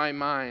takes my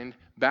mind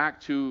back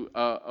to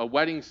a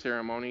wedding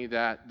ceremony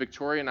that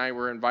Victoria and I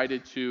were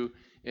invited to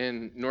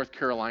in North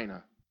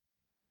Carolina.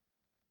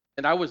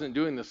 And I wasn't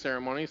doing the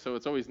ceremony, so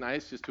it's always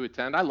nice just to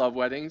attend. I love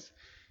weddings.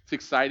 It's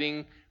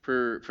exciting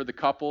for the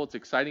couple. It's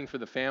exciting for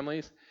the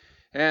families.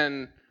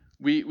 And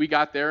we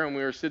got there, and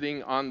we were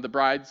sitting on the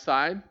bride's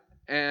side,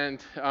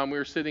 and we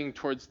were sitting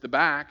towards the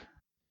back.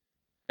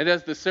 And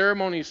as the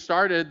ceremony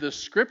started, the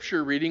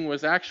scripture reading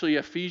was actually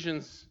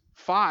Ephesians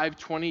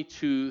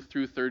 5:22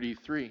 through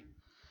 33.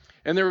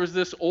 And there was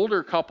this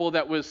older couple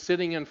that was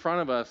sitting in front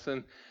of us,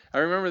 and I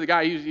remember the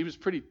guy. He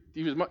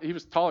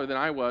was taller than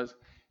I was,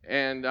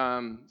 and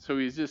so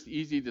he was just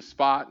easy to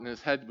spot, and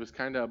his head was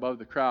kind of above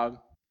the crowd.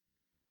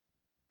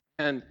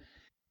 And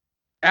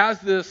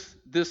as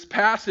this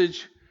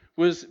passage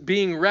was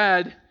being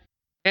read,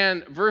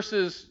 and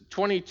verses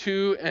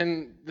 22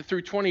 and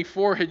through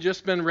 24 had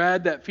just been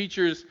read, that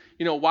features,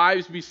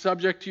 wives, be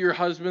subject to your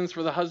husbands,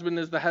 for the husband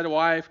is the head of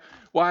wife.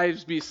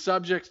 Wives, be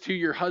subject to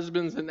your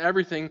husbands and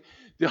everything.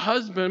 The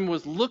husband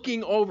was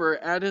looking over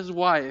at his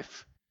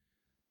wife,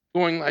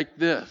 going like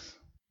this,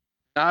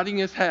 nodding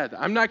his head.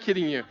 I'm not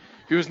kidding you.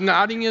 He was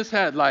nodding his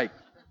head like,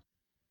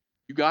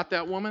 you got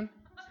that, woman?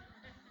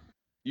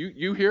 Do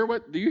you hear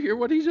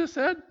what he just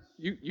said?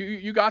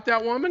 You got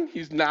that, woman?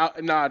 He's now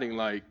nodding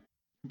like,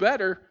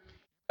 better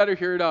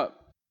hear it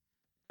up.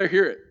 Better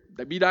hear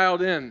it. Be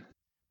dialed in.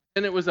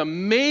 And it was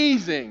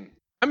amazing.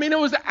 I mean, it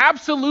was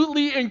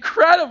absolutely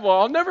incredible.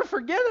 I'll never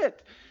forget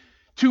it.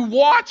 To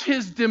watch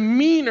his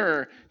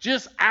demeanor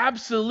just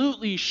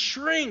absolutely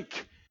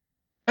shrink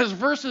as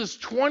verses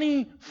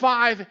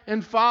 25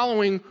 and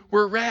following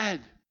were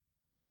read.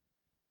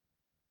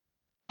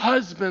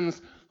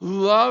 Husbands,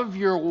 love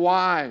your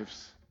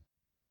wives,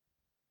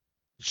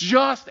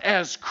 just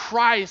as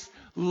Christ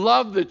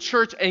loved the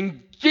church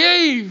and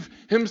gave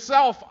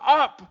himself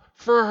up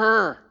for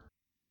her.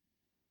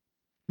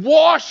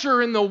 Wash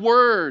her in the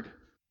word.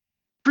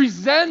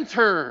 Present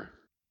her.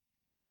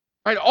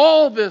 Right?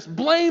 All this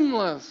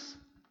blameless,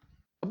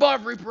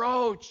 above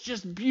reproach,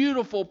 just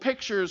beautiful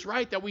pictures,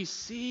 right, that we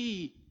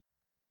see.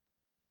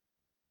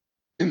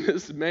 And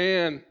this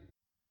man,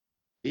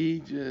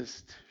 he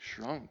just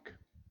shrunk.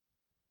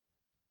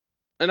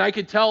 And I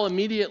could tell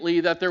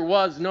immediately that there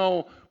was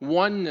no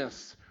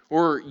oneness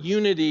or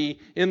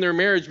unity in their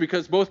marriage,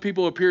 because both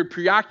people appeared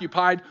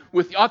preoccupied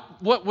with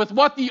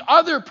what the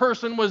other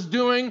person was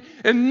doing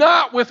and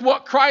not with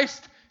what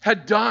Christ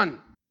had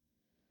done.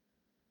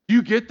 Do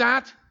you get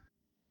that?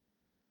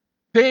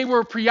 They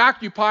were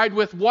preoccupied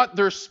with what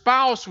their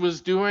spouse was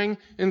doing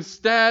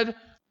instead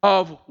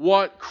of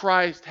what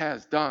Christ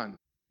has done. I'm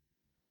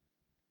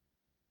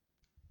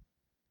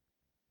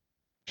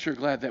sure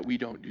glad that we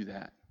don't do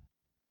that.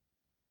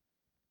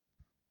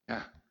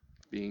 Yeah,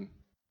 being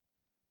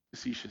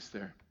facetious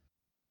there.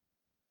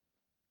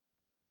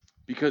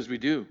 Because we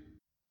do.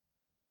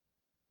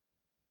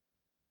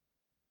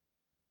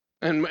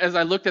 And as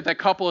I looked at that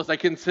couple, as I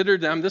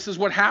considered them, this is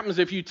what happens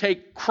if you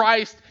take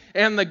Christ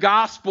and the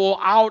gospel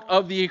out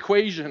of the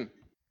equation.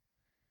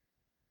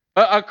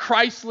 A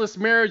Christless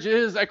marriage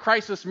is a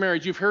Christless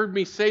marriage. You've heard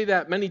me say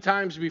that many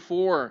times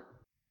before.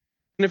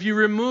 And if you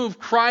remove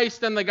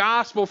Christ and the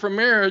gospel from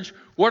marriage,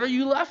 what are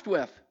you left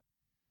with?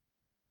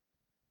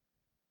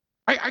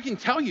 I can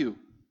tell you.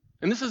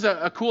 And this is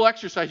a cool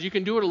exercise. You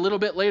can do it a little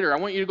bit later. I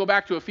want you to go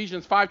back to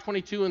Ephesians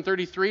 5:22 and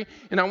 33,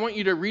 and I want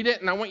you to read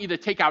it, and I want you to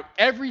take out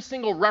every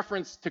single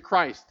reference to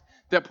Christ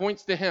that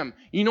points to him.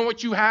 You know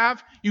what you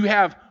have? You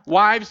have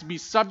wives, be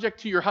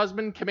subject to your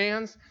husband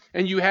commands,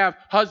 and you have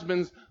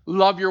husbands,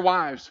 love your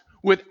wives,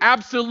 with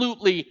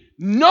absolutely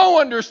no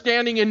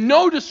understanding and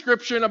no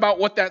description about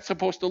what that's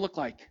supposed to look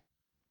like.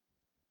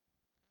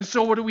 And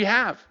so what do we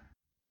have?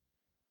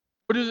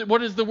 What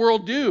does the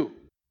world do?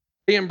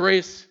 They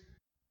embrace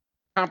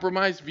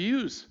compromised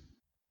views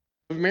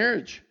of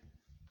marriage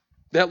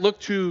that look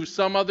to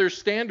some other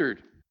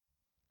standard,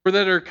 or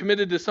that are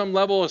committed to some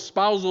level of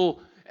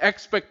spousal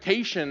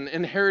expectation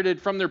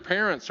inherited from their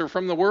parents or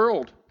from the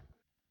world.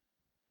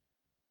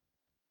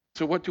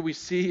 So what do we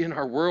see in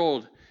our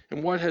world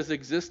and what has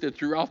existed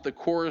throughout the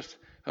course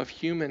of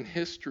human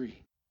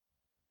history?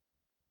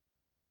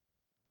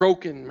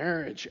 Broken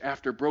marriage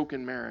after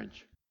broken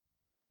marriage.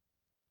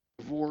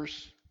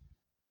 Divorce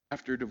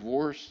after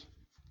divorce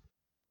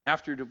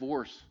after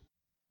divorce.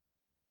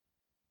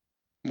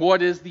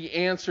 What is the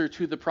answer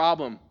to the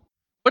problem?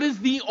 What is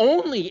the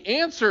only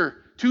answer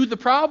to the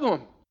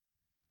problem?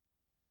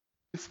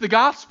 It's the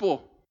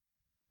gospel.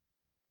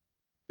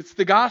 It's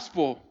the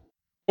gospel.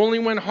 Only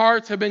when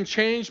hearts have been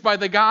changed by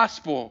the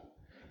gospel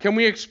can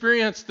we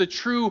experience the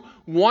true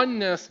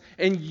oneness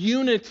and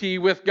unity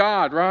with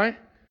God, right?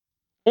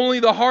 Only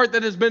the heart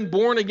that has been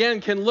born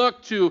again can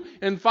look to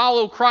and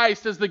follow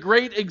Christ as the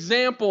great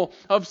example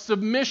of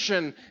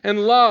submission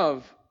and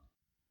love.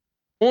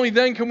 Only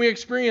then can we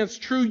experience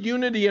true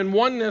unity and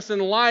oneness in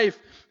life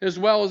as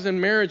well as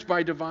in marriage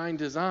by divine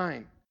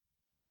design.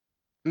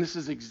 And this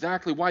is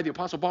exactly why the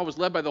Apostle Paul was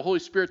led by the Holy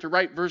Spirit to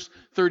write verse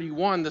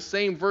 31, the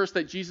same verse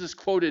that Jesus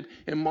quoted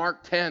in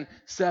Mark 10,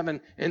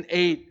 7, and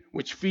 8,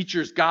 which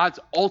features God's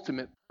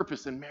ultimate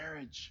purpose in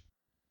marriage.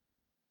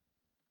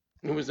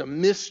 It was a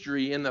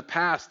mystery in the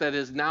past that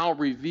is now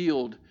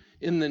revealed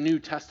in the New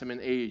Testament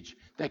age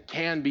that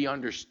can be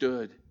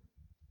understood.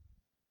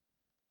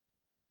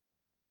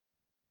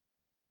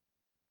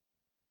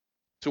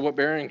 So what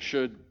bearing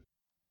should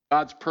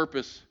God's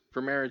purpose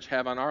for marriage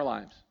have on our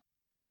lives?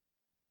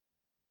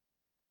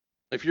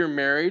 If you're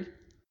married,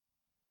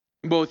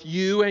 both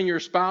you and your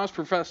spouse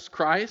profess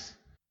Christ,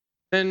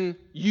 then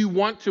you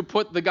want to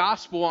put the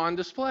gospel on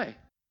display.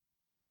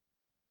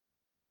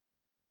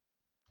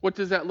 What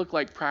does that look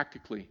like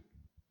practically?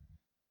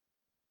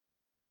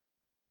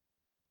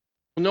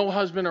 Well, no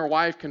husband or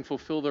wife can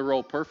fulfill their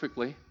role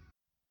perfectly.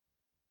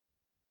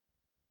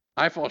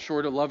 I fall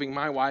short of loving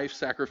my wife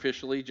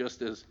sacrificially,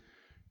 just as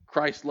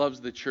Christ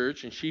loves the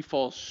church, and she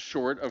falls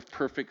short of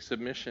perfect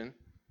submission.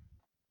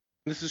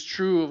 This is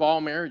true of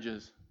all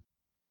marriages.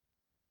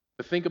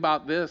 But think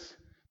about this.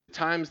 The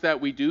times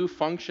that we do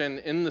function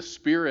in the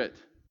Spirit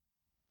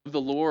of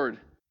the Lord,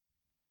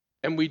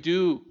 and we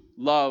do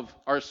love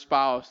our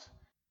spouse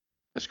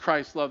as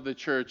Christ loved the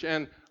church,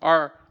 and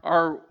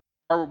our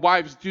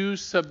wives do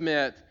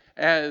submit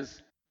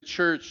as the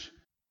church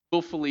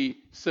willfully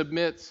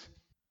submits.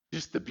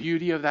 Just the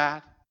beauty of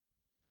that,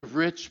 the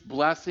rich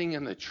blessing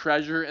and the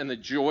treasure and the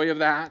joy of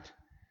that.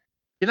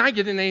 Can I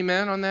get an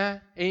amen on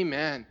that?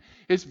 Amen.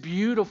 It's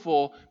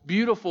beautiful,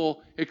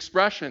 beautiful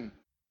expression.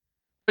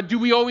 But do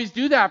we always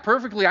do that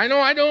perfectly? I know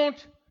I don't.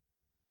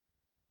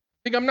 I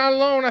think I'm not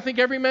alone. I think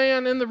every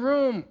man in the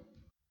room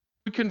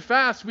would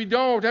confess we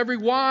don't. Every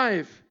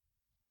wife.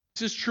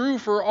 This is true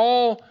for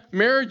all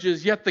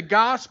marriages, yet the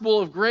gospel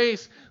of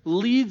grace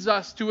leads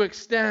us to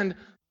extend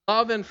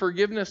love and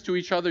forgiveness to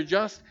each other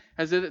just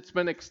as it's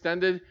been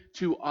extended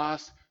to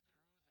us.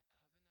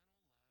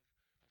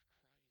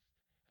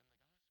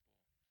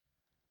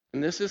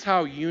 And this is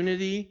how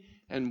unity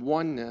and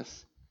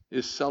oneness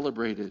is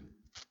celebrated.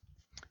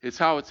 It's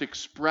how it's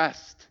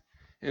expressed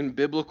in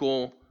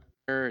biblical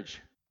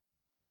marriage.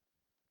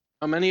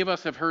 Now, many of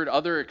us have heard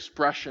other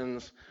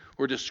expressions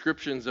or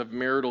descriptions of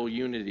marital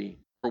unity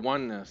or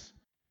oneness,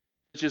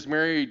 such as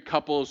married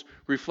couples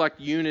reflect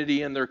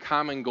unity in their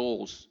common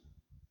goals,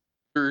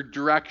 their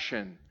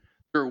direction,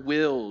 their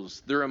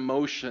wills, their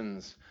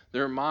emotions,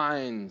 their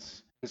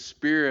minds and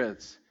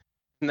spirits,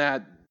 and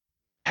that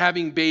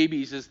having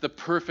babies is the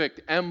perfect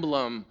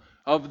emblem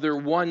of their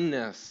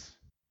oneness.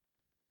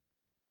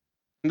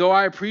 And though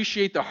I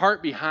appreciate the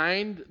heart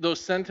behind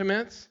those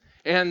sentiments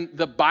and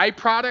the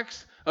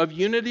byproducts of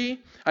unity,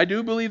 I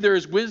do believe there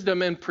is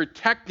wisdom in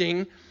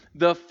protecting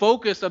the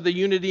focus of the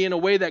unity in a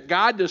way that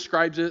God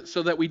describes it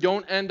so that we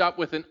don't end up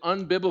with an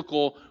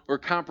unbiblical or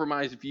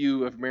compromised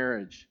view of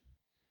marriage.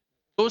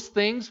 Those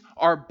things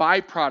are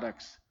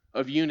byproducts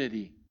of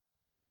unity.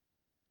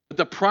 But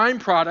the prime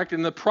product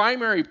and the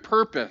primary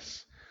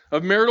purpose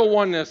of marital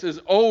oneness is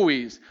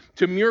always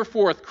to mirror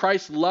forth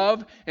Christ's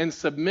love and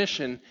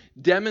submission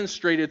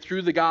demonstrated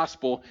through the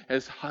gospel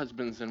as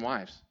husbands and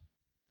wives.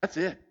 That's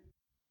it.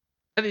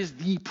 That is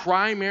the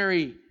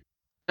primary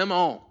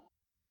MO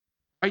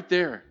right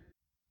there.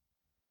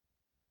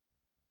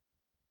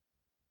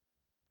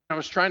 I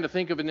was trying to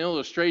think of an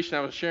illustration.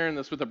 I was sharing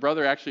this with a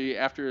brother actually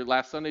after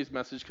last Sunday's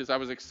message because I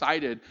was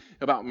excited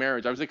about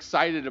marriage. I was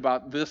excited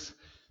about this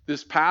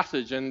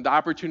passage and the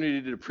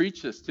opportunity to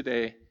preach this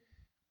today.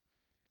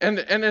 And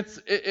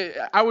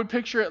I would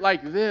picture it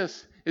like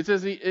this. It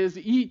says as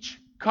each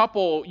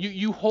couple,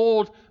 you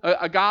hold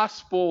a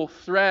gospel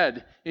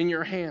thread in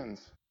your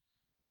hands.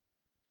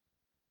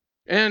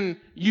 And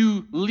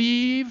you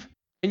leave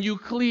and you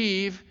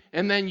cleave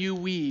and then you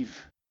weave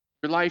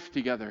your life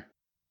together.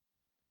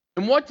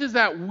 And what does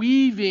that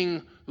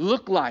weaving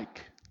look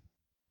like?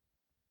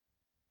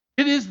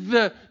 It is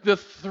the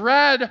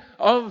thread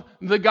of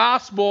the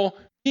gospel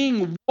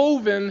being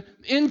woven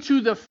into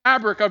the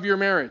fabric of your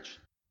marriage.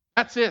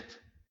 That's it.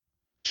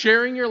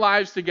 Sharing your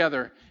lives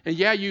together. And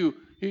yeah,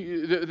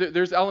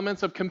 there's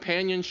elements of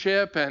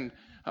companionship and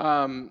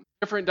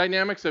different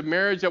dynamics of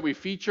marriage that we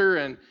feature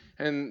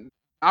and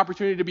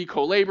opportunity to be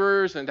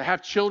co-laborers and to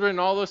have children and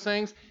all those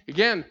things.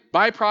 Again,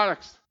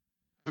 byproducts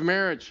of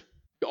marriage.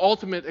 The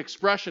ultimate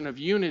expression of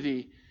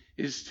unity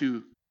is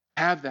to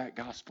have that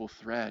gospel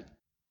thread.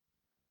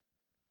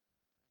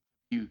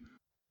 You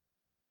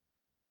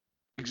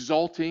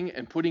exalting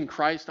and putting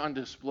Christ on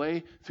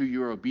display through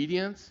your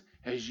obedience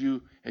as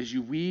you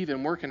weave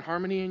and work in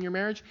harmony in your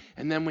marriage.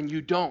 And then when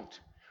you don't,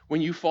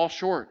 when you fall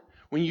short,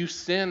 when you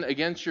sin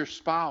against your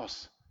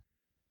spouse,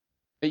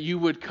 that you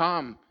would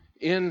come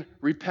in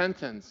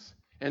repentance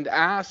and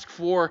ask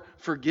for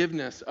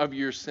forgiveness of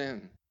your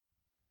sin.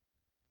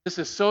 This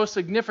is so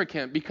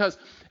significant because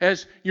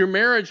as your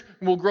marriage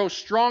will grow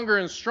stronger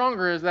and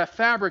stronger as that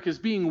fabric is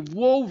being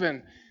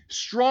woven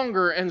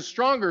stronger and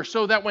stronger,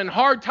 so that when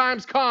hard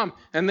times come,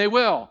 and they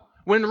will,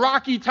 when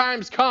rocky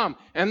times come,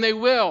 and they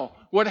will,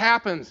 what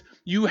happens?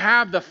 You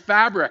have the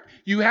fabric,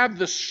 you have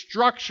the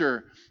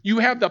structure, you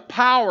have the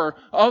power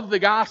of the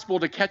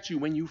gospel to catch you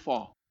when you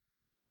fall.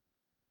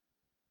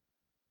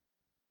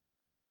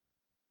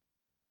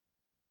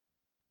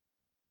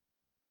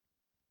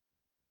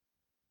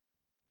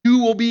 You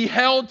will be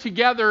held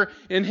together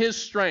in His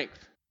strength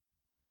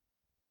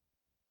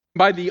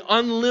by the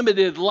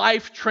unlimited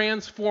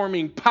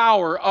life-transforming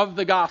power of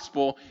the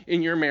gospel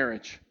in your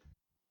marriage.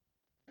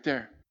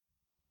 There.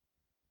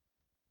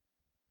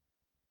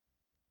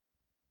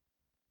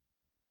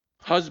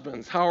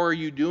 Husbands, how are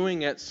you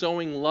doing at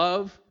sowing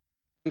love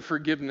and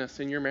forgiveness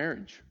in your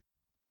marriage?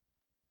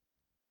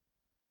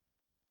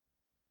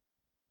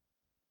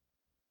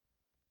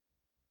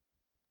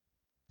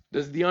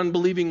 Does the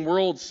unbelieving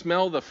world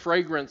smell the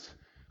fragrance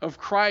of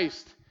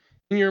Christ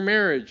in your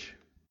marriage?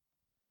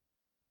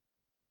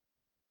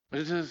 Or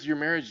does your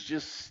marriage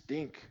just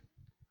stink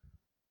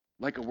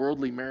like a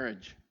worldly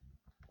marriage?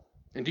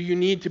 And do you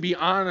need to be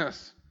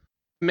honest?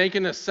 Make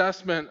an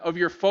assessment of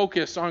your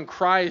focus on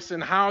Christ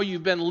and how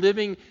you've been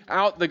living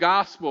out the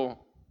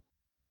gospel.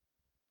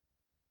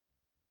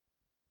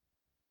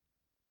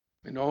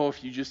 And oh,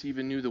 if you just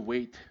even knew the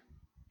weight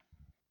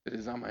that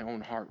is on my own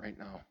heart right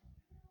now,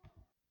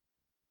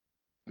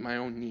 my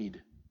own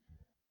need.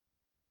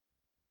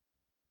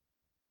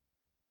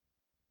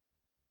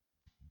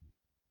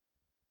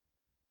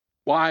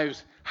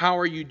 Wives, how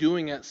are you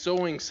doing at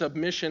sowing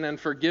submission and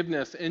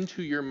forgiveness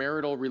into your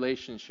marital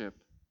relationship?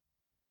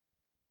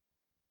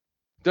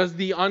 Does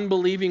the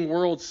unbelieving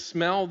world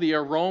smell the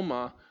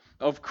aroma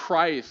of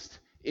Christ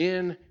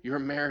in your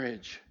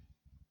marriage?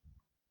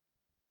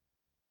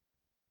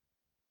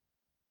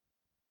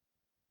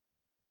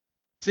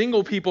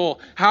 Single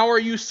people, how are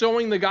you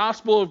sowing the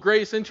gospel of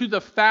grace into the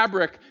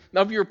fabric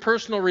of your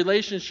personal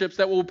relationships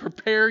that will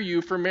prepare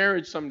you for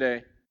marriage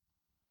someday?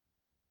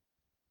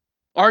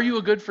 Are you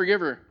a good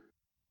forgiver?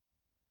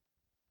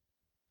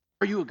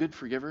 Are you a good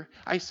forgiver?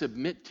 I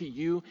submit to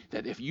you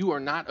that if you are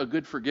not a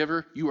good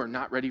forgiver, you are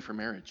not ready for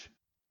marriage.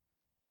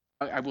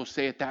 I will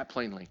say it that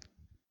plainly.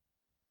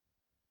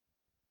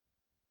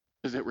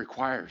 Because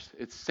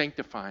it's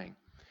sanctifying,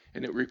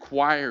 and it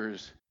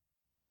requires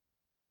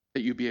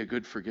that you be a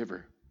good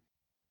forgiver.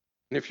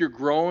 And if you're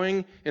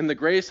growing in the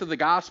grace of the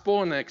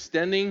gospel and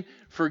extending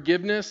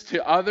forgiveness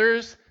to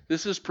others,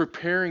 this is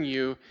preparing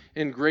you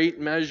in great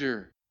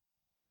measure.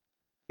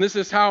 This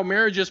is how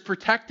marriage is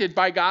protected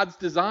by God's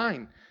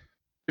design.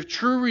 If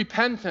true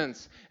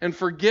repentance and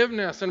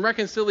forgiveness and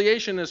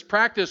reconciliation is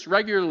practiced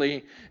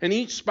regularly, and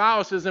each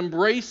spouse is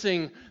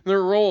embracing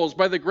their roles,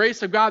 by the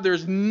grace of God,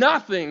 there's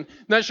nothing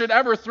that should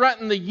ever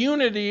threaten the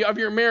unity of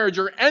your marriage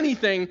or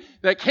anything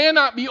that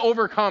cannot be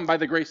overcome by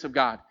the grace of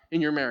God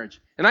in your marriage.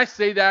 And I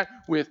say that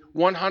with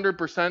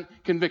 100%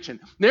 conviction.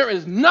 There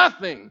is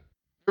nothing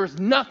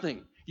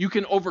you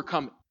can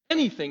overcome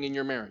anything in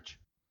your marriage.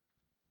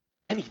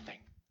 Anything.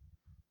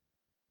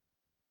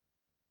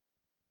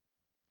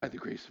 By the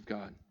grace of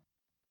God.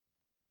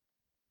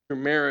 Your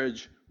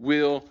marriage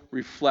will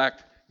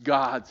reflect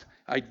God's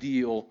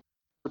ideal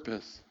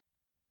purpose.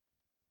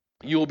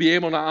 You will be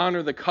able to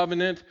honor the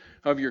covenant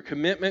of your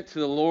commitment to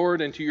the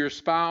Lord and to your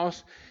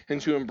spouse, and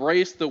to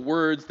embrace the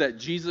words that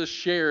Jesus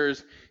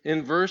shares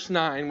in verse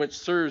 9, which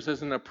serves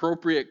as an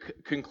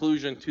appropriate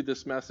conclusion to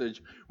this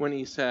message when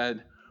he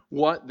said,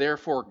 "What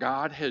therefore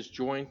God has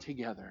joined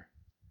together,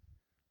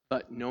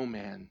 let no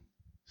man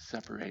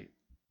separate."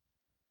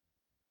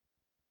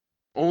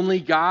 Only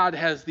God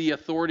has the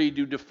authority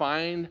to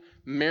define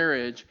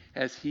marriage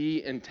as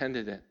He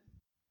intended it.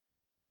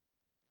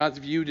 God's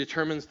view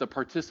determines the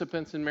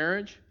participants in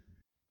marriage.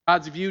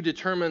 God's view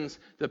determines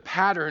the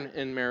pattern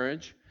in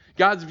marriage.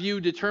 God's view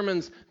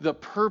determines the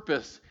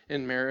purpose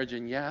in marriage.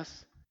 And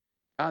yes,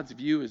 God's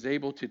view is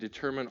able to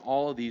determine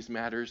all of these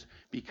matters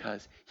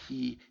because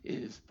He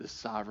is the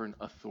sovereign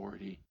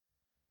authority.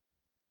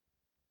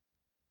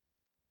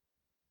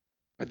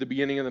 At the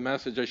beginning of the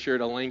message, I shared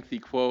a lengthy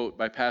quote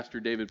by Pastor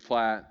David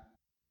Platt.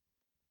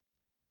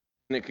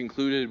 And it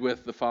concluded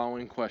with the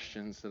following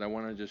questions that I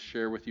want to just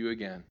share with you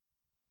again.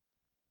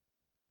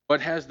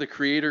 What has the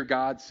Creator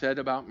God said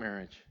about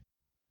marriage?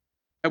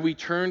 Have we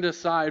turned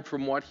aside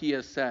from what He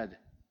has said?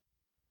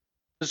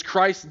 Does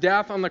Christ's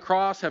death on the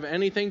cross have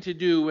anything to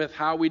do with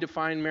how we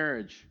define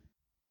marriage?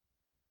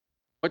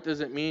 What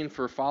does it mean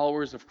for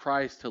followers of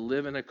Christ to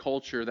live in a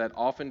culture that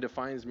often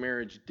defines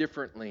marriage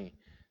differently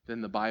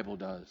than the Bible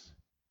does?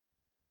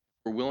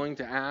 If we're willing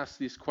to ask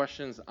these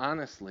questions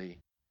honestly,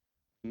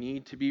 we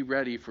need to be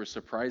ready for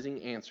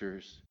surprising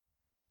answers.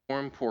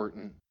 More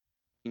important,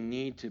 we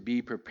need to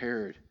be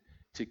prepared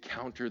to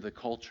counter the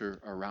culture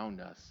around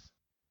us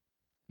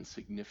in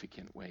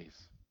significant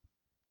ways.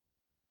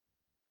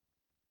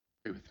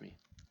 Pray with me.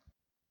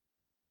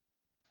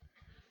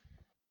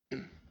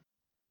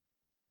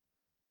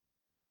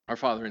 Our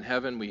Father in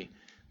heaven, we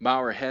bow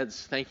our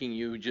heads thanking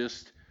you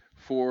just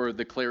for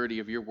the clarity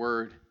of your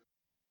word.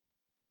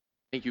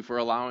 Thank you for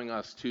allowing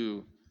us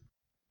to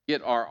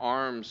get our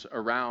arms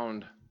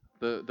around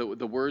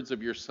the words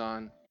of your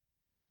Son.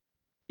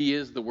 He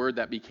is the Word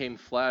that became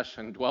flesh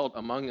and dwelt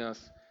among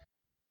us.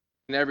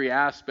 In every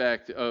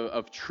aspect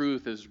of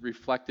truth is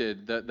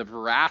reflected. The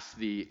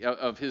veracity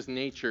of his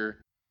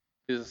nature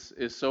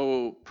is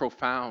so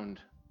profound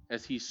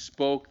as he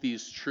spoke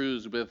these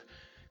truths with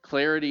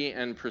clarity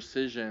and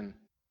precision.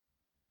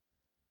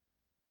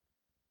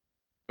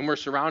 And we're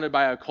surrounded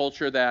by a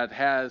culture that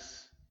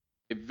has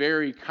a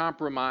very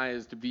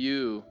compromised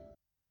view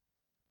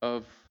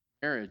of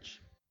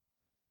marriage.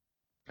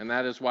 And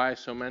that is why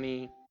so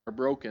many are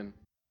broken.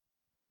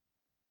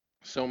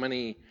 So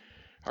many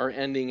are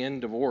ending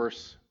in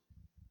divorce.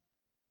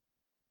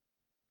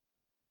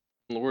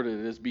 Lord, it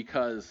is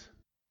because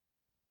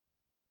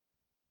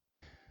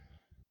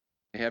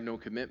they have no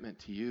commitment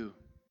to you.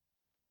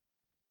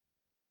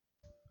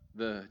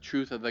 The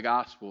truth of the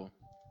gospel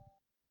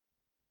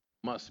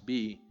must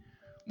be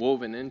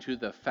woven into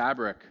the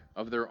fabric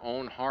of their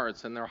own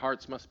hearts, and their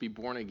hearts must be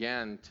born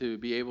again to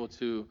be able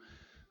to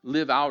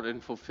live out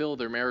and fulfill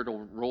their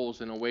marital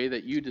roles in a way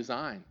that you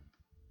design.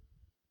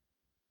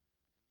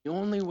 The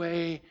only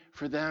way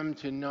for them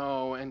to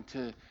know and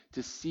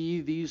to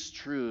see these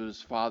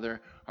truths,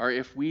 Father, are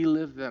if we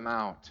live them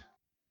out.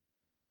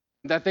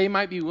 That they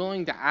might be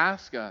willing to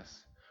ask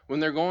us when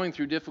they're going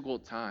through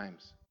difficult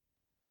times,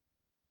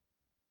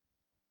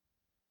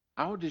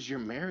 how does your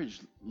marriage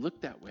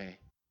look that way?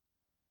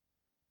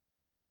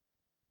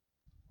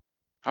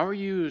 How are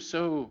you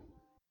so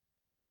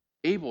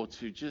able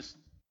to just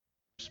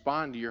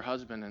respond to your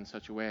husband in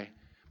such a way?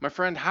 My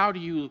friend, how do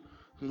you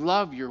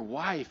love your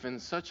wife in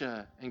such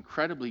an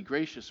incredibly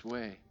gracious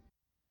way?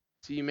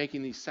 See you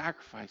making these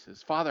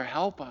sacrifices. Father,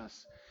 help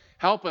us.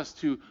 Help us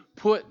to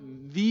put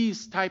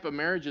these type of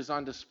marriages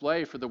on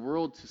display for the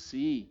world to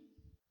see.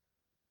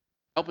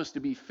 Help us to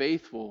be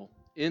faithful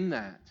in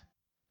that.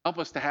 Help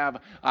us to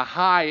have a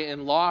high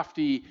and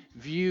lofty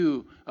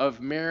view of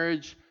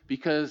marriage,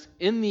 because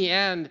in the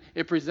end,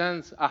 it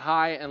presents a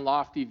high and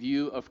lofty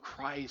view of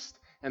Christ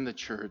and the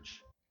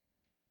church.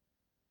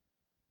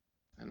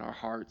 And our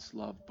hearts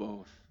love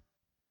both.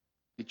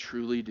 They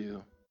truly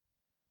do.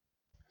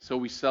 So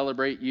we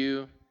celebrate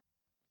you.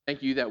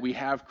 Thank you that we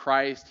have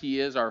Christ.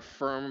 He is our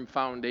firm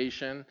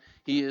foundation.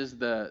 He is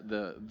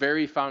the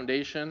very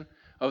foundation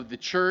of the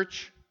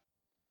church.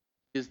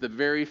 He is the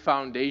very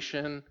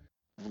foundation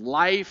of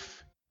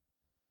life,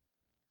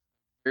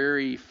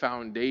 very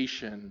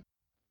foundation of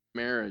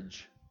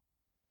marriage.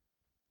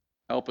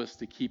 Help us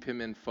to keep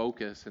him in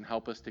focus and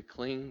help us to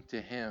cling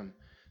to him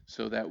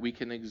so that we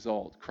can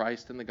exalt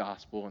Christ and the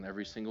gospel in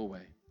every single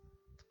way.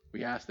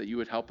 We ask that you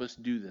would help us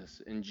do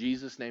this. In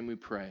Jesus' name we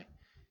pray.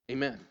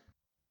 Amen.